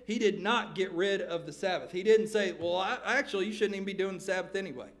do. He did not get rid of the Sabbath. He didn't say, well, actually, you shouldn't even be doing the Sabbath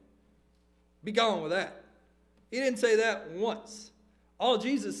anyway. Be gone with that. He didn't say that once. All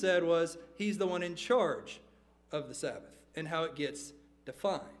Jesus said was he's the one in charge of the Sabbath and how it gets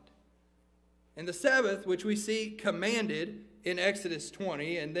defined. And the Sabbath, which we see commanded in Exodus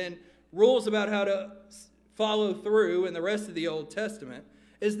 20, and then rules about how to follow through in the rest of the Old Testament,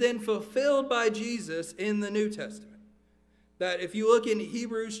 is then fulfilled by Jesus in the New Testament. That if you look in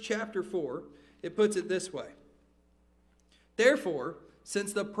Hebrews chapter 4, it puts it this way. Therefore,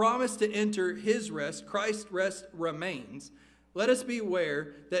 since the promise to enter his rest, Christ's rest, remains, let us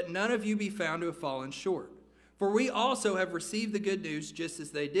beware that none of you be found to have fallen short. For we also have received the good news just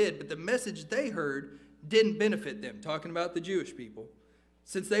as they did, but the message they heard didn't benefit them, talking about the Jewish people,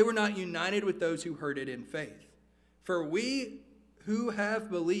 since they were not united with those who heard it in faith. For we who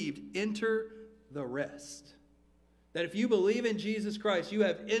have believed enter the rest. That if you believe in Jesus Christ, you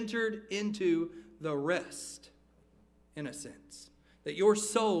have entered into the rest, in a sense. That your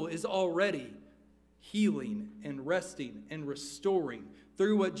soul is already healing and resting and restoring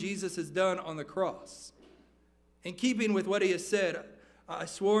through what Jesus has done on the cross. In keeping with what he has said, I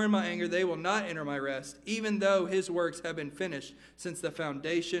swore in my anger they will not enter my rest, even though his works have been finished since the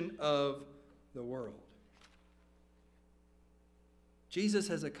foundation of the world. Jesus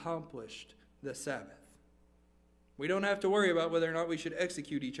has accomplished the Sabbath. We don't have to worry about whether or not we should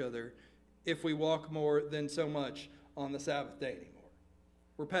execute each other if we walk more than so much on the Sabbath day anymore.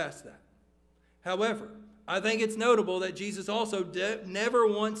 We're past that. However, I think it's notable that Jesus also never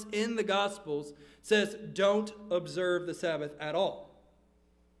once in the Gospels says don't observe the Sabbath at all.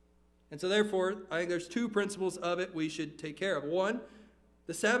 And so therefore, I think there's 2 principles of it we should take care of. 1,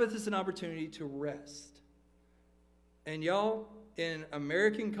 the Sabbath is an opportunity to rest. And y'all, in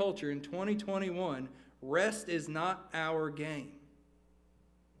American culture in 2021, rest is not our game.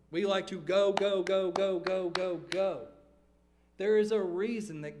 We like to go, go, go, go, go, go, go. There is a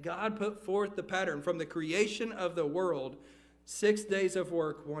reason that God put forth the pattern from the creation of the world, 6 days of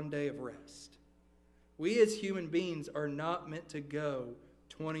work, 1 day of rest. We as human beings are not meant to go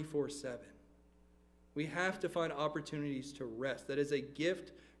 24/7. We have to find opportunities to rest. That is a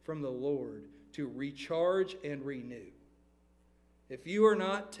gift from the Lord to recharge and renew. If you are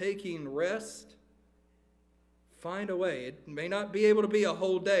not taking rest, find a way. It may not be able to be a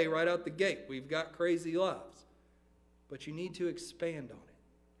whole day right out the gate. We've got crazy lives. But you need to expand on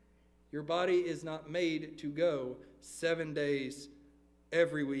it. Your body is not made to go 7 days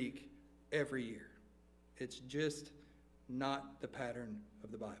every week, every year. It's just not the pattern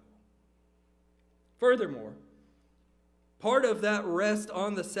of the Bible. Furthermore, part of that rest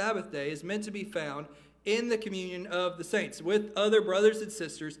on the Sabbath day is meant to be found in the communion of the saints, with other brothers and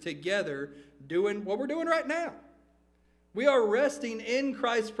sisters together doing what we're doing right now. We are resting in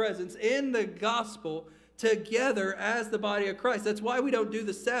Christ's presence, in the gospel, together as the body of Christ. That's why we don't do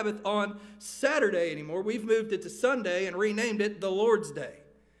the Sabbath on Saturday anymore. We've moved it to Sunday and renamed it the Lord's Day.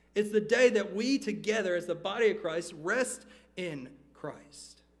 It's the day that we together as the body of Christ rest in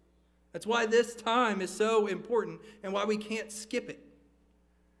Christ. That's why this time is so important and why we can't skip it.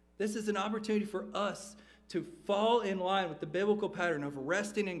 This is an opportunity for us to fall in line with the biblical pattern of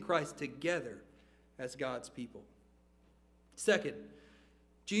resting in Christ together as God's people. Second,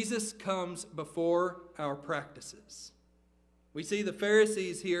 Jesus comes before our practices. We see the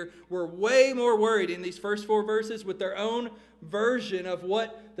Pharisees here were way more worried in these first 4 verses with their own version of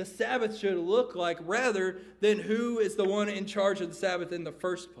what the Sabbath should look like rather than who is the one in charge of the Sabbath in the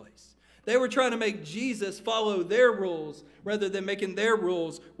first place. They were trying to make Jesus follow their rules rather than making their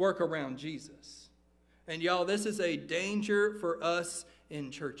rules work around Jesus. And y'all, this is a danger for us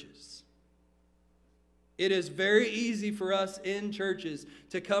in churches. It is very easy for us in churches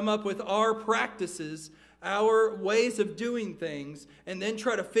to come up with our practices, our ways of doing things, and then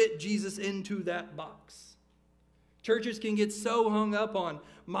try to fit Jesus into that box. Churches can get so hung up on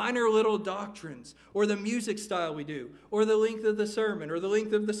minor little doctrines, or the music style we do, or the length of the sermon, or the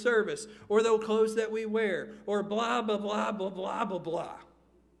length of the service, or the clothes that we wear, or blah, blah, blah, blah, blah, blah, blah.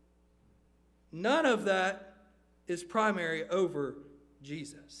 None of that is primary over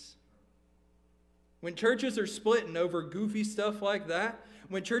Jesus. When churches are splitting over goofy stuff like that,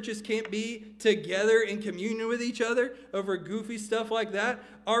 when churches can't be together in communion with each other over goofy stuff like that,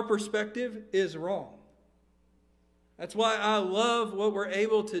 our perspective is wrong. That's why I love what we're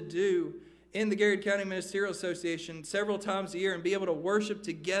able to do in the Garrett County Ministerial Association several times a year and be able to worship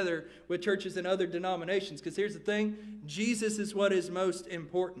together with churches and other denominations. Because here's the thing, Jesus is what is most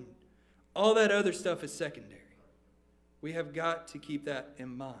important. All that other stuff is secondary. We have got to keep that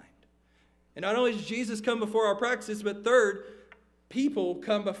in mind. And not only does Jesus come before our practices, but third, people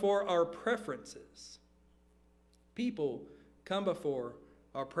come before our preferences. People come before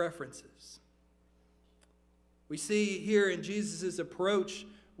our preferences. We see here in Jesus' approach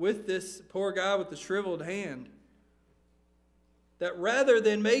with this poor guy with the shriveled hand that rather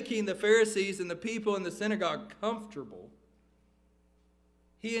than making the Pharisees and the people in the synagogue comfortable,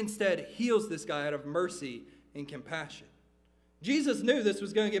 he instead heals this guy out of mercy and compassion. Jesus knew this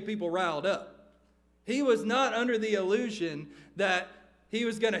was going to get people riled up. He was not under the illusion that he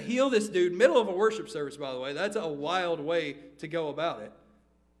was going to heal this dude, middle of a worship service, by the way. That's a wild way to go about it.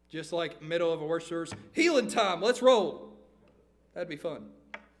 Just like middle of a worship service, healing time, let's roll. That'd be fun.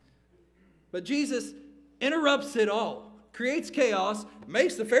 But Jesus interrupts it all, creates chaos,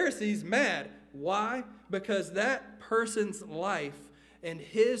 makes the Pharisees mad. Why? Because that person's life and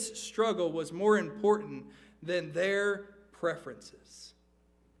his struggle was more important than their preferences.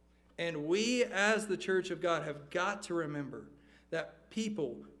 And we as the church of God have got to remember that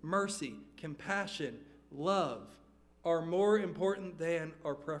people, mercy, compassion, love are more important than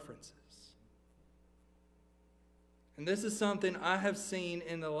our preferences. And this is something I have seen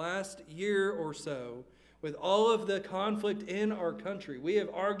in the last year or so with all of the conflict in our country. We have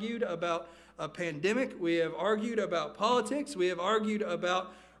argued about a pandemic. We have argued about politics. We have argued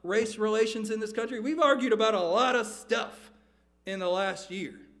about race relations in this country. We've argued about a lot of stuff in the last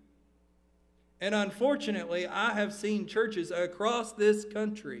year. And unfortunately, I have seen churches across this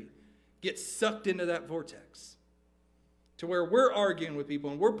country get sucked into that vortex to where we're arguing with people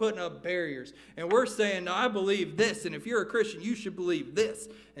and we're putting up barriers and we're saying, no, I believe this, and if you're a Christian, you should believe this,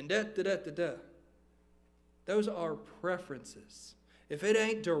 and da-da-da-da-da. Those are preferences. If it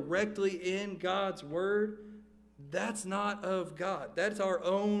ain't directly in God's word, that's not of God. That's our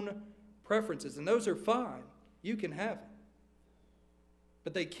own preferences, and those are fine. You can have it.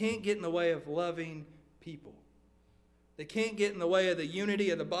 But they can't get in the way of loving people. They can't get in the way of the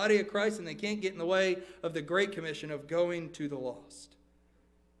unity of the body of Christ, and they can't get in the way of the Great Commission of going to the lost.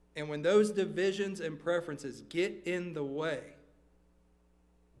 And when those divisions and preferences get in the way,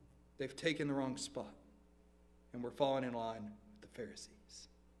 they've taken the wrong spot. And we're falling in line with the Pharisees.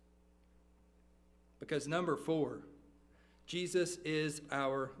 Because number 4, Jesus is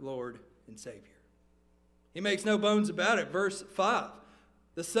our Lord and Savior. He makes no bones about it. Verse 5,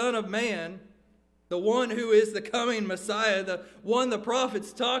 the Son of Man, the one who is the coming Messiah, the one the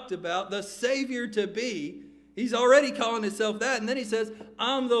prophets talked about, the Savior to be, He's already calling himself that. And then he says,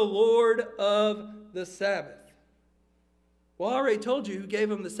 I'm the Lord of the Sabbath. Well, I already told you who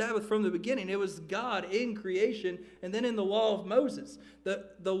gave him the Sabbath from the beginning. It was God in creation and then in the law of Moses. The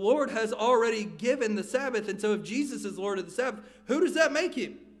Lord has already given the Sabbath. And so if Jesus is Lord of the Sabbath, who does that make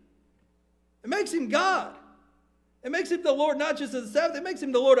him? It makes him God. It makes him the Lord not just of the Sabbath. It makes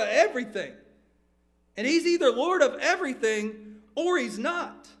him the Lord of everything. And he's either Lord of everything or he's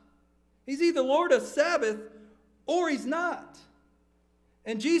not. He's either Lord of Sabbath or he's not.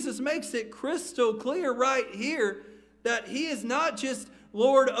 And Jesus makes it crystal clear right here that he is not just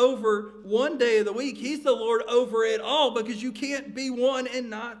Lord over one day of the week. He's the Lord over it all, because you can't be one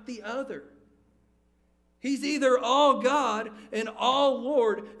and not the other. He's either all God and all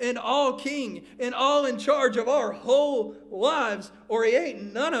Lord and all King and all in charge of our whole lives, or he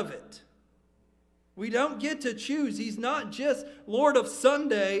ain't none of it. We don't get to choose. He's not just Lord of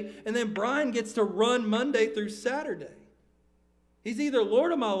Sunday and then Brian gets to run Monday through Saturday. He's either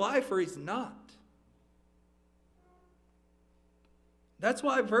Lord of my life or he's not. That's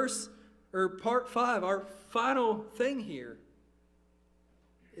why part 5, our final thing here,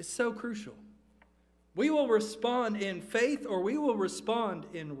 is so crucial. We will respond in faith or we will respond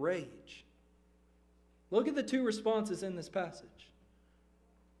in rage. Look at the two responses in this passage.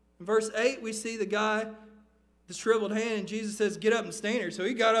 In verse 8, we see the guy, the shriveled hand, and Jesus says, get up and stand here. So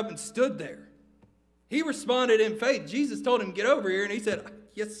he got up and stood there. He responded in faith. Jesus told him, get over here, and he said,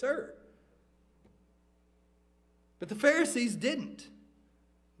 yes, sir. But the Pharisees didn't.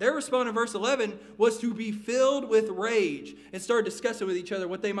 Their response in verse 11 was to be filled with rage and start discussing with each other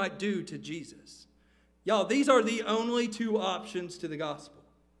what they might do to Jesus. Y'all, these are the only two options to the gospel.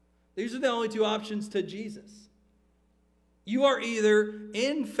 These are the only two options to Jesus. You are either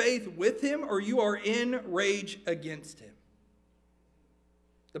in faith with him or you are in rage against him.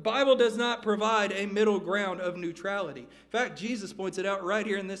 The Bible does not provide a middle ground of neutrality. In fact, Jesus points it out right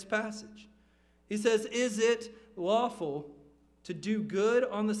here in this passage. He says, is it lawful to do good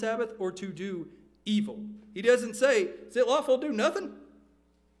on the Sabbath or to do evil? He doesn't say, is it lawful to do nothing?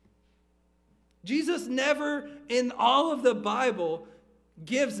 Jesus never in all of the Bible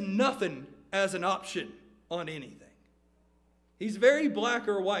gives nothing as an option on anything. He's very black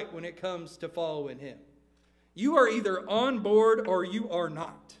or white when it comes to following him. You are either on board or you are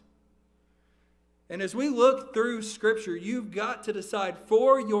not. And as we look through Scripture, you've got to decide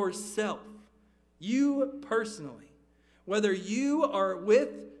for yourself, you personally, whether you are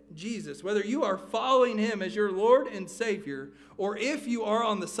with Jesus, whether you are following him as your Lord and Savior, or if you are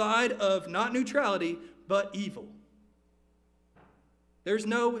on the side of not neutrality, but evil. There's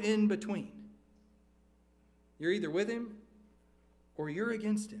no in between. You're either with him or you're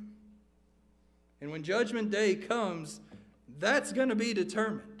against him. And when Judgment Day comes, that's going to be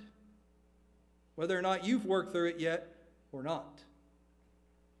determined whether or not you've worked through it yet or not.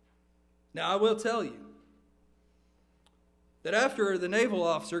 Now, I will tell you that after the naval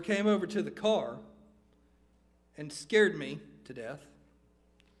officer came over to the car and scared me to death,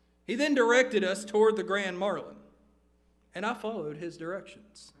 he then directed us toward the Grand Marlin, and I followed his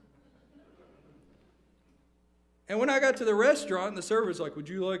directions. And when I got to the restaurant, the server was like, would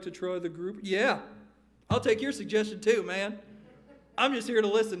you like to try the group? Yeah, I'll take your suggestion too, man. I'm just here to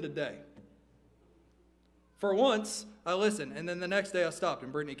listen today. For once, I listened, and then the next day I stopped,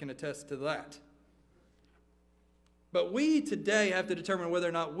 and Brittany can attest to that. But we today have to determine whether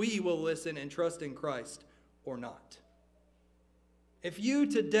or not we will listen and trust in Christ or not. If you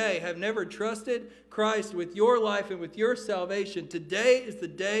today have never trusted Christ with your life and with your salvation, today is the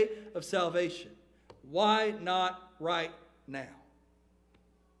day of salvation. Why not right now?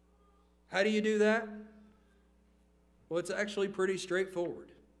 How do you do that? Well, it's actually pretty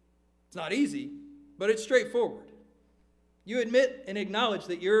straightforward. It's not easy, but it's straightforward. You admit and acknowledge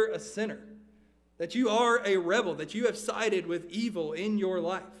that you're a sinner, that you are a rebel, that you have sided with evil in your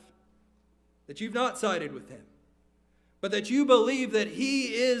life, that you've not sided with him, but that you believe that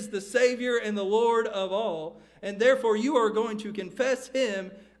he is the Savior and the Lord of all, and therefore you are going to confess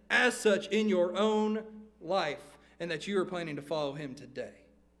him as such in your own life, and that you are planning to follow him today.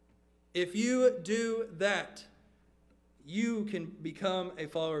 If you do that, you can become a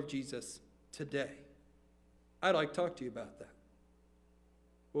follower of Jesus today. I'd like to talk to you about that.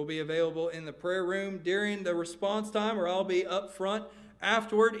 We'll be available in the prayer room during the response time, or I'll be up front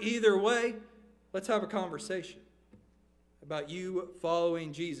afterward. Either way, let's have a conversation about you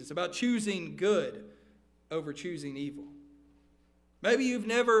following Jesus, about choosing good over choosing evil. Maybe you've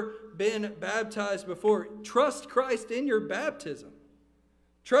never been baptized before. Trust Christ in your baptism.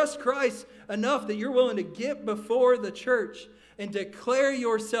 Trust Christ enough that you're willing to get before the church and declare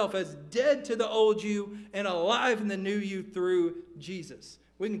yourself as dead to the old you and alive in the new you through Jesus.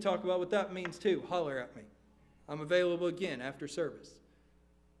 We can talk about what that means too. Holler at me. I'm available again after service.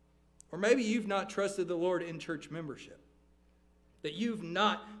 Or maybe you've not trusted the Lord in church membership. That you've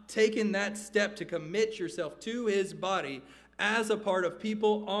not taken that step to commit yourself to His body as a part of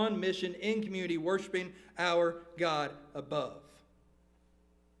people on mission in community worshiping our God above.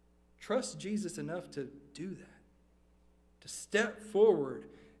 Trust Jesus enough to do that. To step forward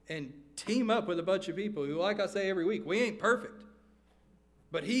and team up with a bunch of people who, like I say every week, we ain't perfect.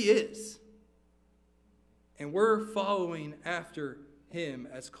 But He is. And we're following after Him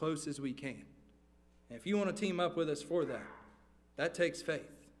as close as we can. And if you want to team up with us for that, that takes faith.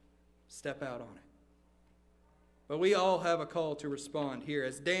 Step out on it. But we all have a call to respond here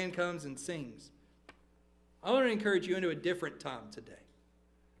as Dan comes and sings. I want to encourage you into a different time today.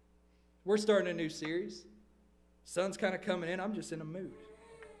 We're starting a new series. Sun's kind of coming in. I'm just in a mood.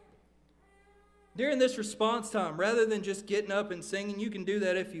 During this response time, rather than just getting up and singing, you can do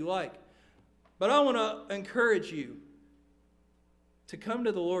that if you like. But I want to encourage you to come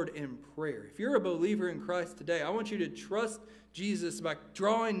to the Lord in prayer. If you're a believer in Christ today, I want you to trust Jesus by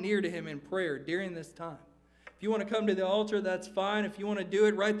drawing near to Him in prayer during this time. If you want to come to the altar, that's fine. If you want to do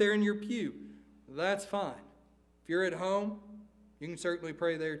it right there in your pew, that's fine. If you're at home, you can certainly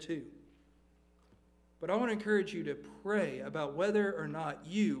pray there too. But I want to encourage you to pray about whether or not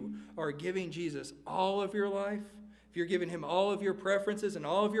you are giving Jesus all of your life, if you're giving Him all of your preferences and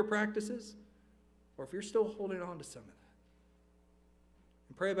all of your practices, or if you're still holding on to some of that.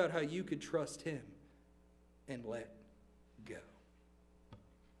 And pray about how you could trust Him and let go.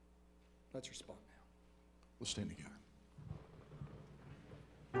 Let's respond now. Let's stand together.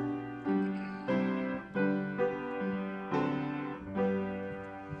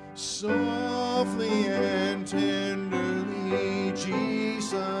 Softly and tenderly,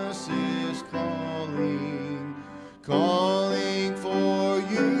 Jesus is calling, calling for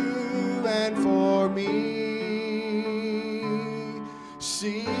you and for me.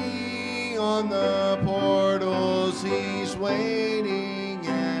 See on the portals, He's waiting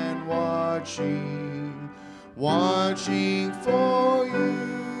and watching, watching for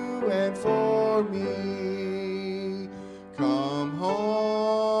you and for me. Come home,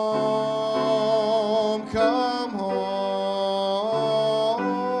 come home.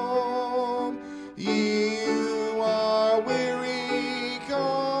 You are weary,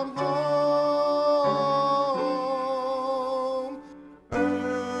 come home.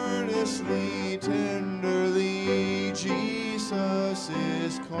 Earnestly, tenderly, Jesus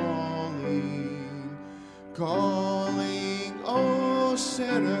is calling, calling, oh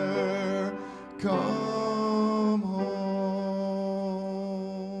sinner, come home.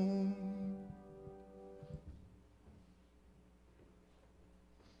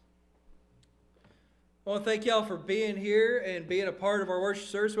 I want to thank y'all for being here and being a part of our worship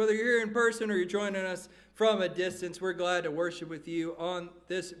service. Whether you're here in person or you're joining us from a distance, we're glad to worship with you on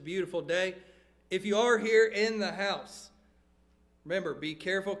this beautiful day. If you are here in the house, remember, be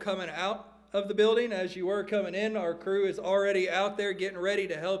careful coming out of the building as you were coming in. Our crew is already out there getting ready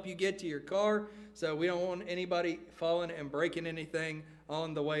to help you get to your car, so we don't want anybody falling and breaking anything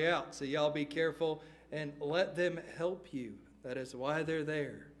on the way out. So y'all be careful and let them help you. That is why they're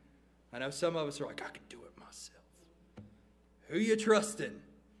there. I know some of us are like, I can do it myself. Who you trusting?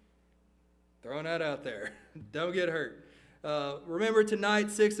 Throwing that out there. Don't get hurt. Remember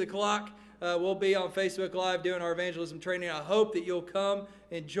tonight, 6 o'clock, we'll be on Facebook Live doing our evangelism training. I hope that you'll come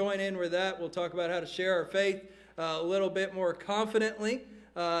and join in with that. We'll talk about how to share our faith a little bit more confidently.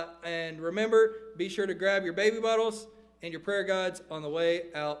 And remember, be sure to grab your baby bottles and your prayer guides on the way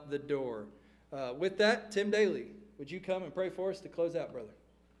out the door. With that, Tim Daly, would you come and pray for us to close out, brother?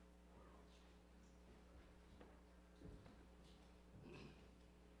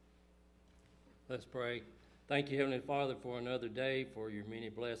 Let's pray. Thank you, Heavenly Father, for another day, for your many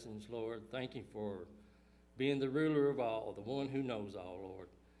blessings, Lord. Thank you for being the ruler of all, the one who knows all, Lord.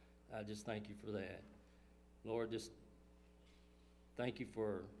 I just thank you for that. Lord, just thank you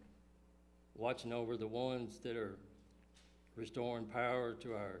for watching over the ones that are restoring power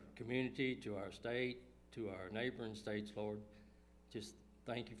to our community, to our state, to our neighboring states, Lord. Just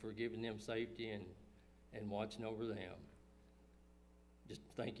thank you for giving them safety and watching over them. Just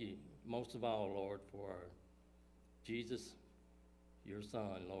thank you most of all, Lord, for Jesus, your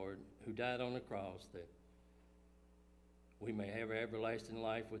Son, Lord, who died on the cross that we may have everlasting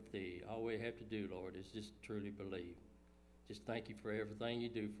life with Thee. All we have to do, Lord, is just truly believe. Just thank you for everything you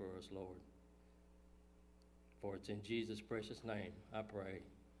do for us, Lord. For it's in Jesus' precious name I pray.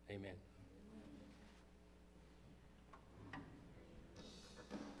 Amen.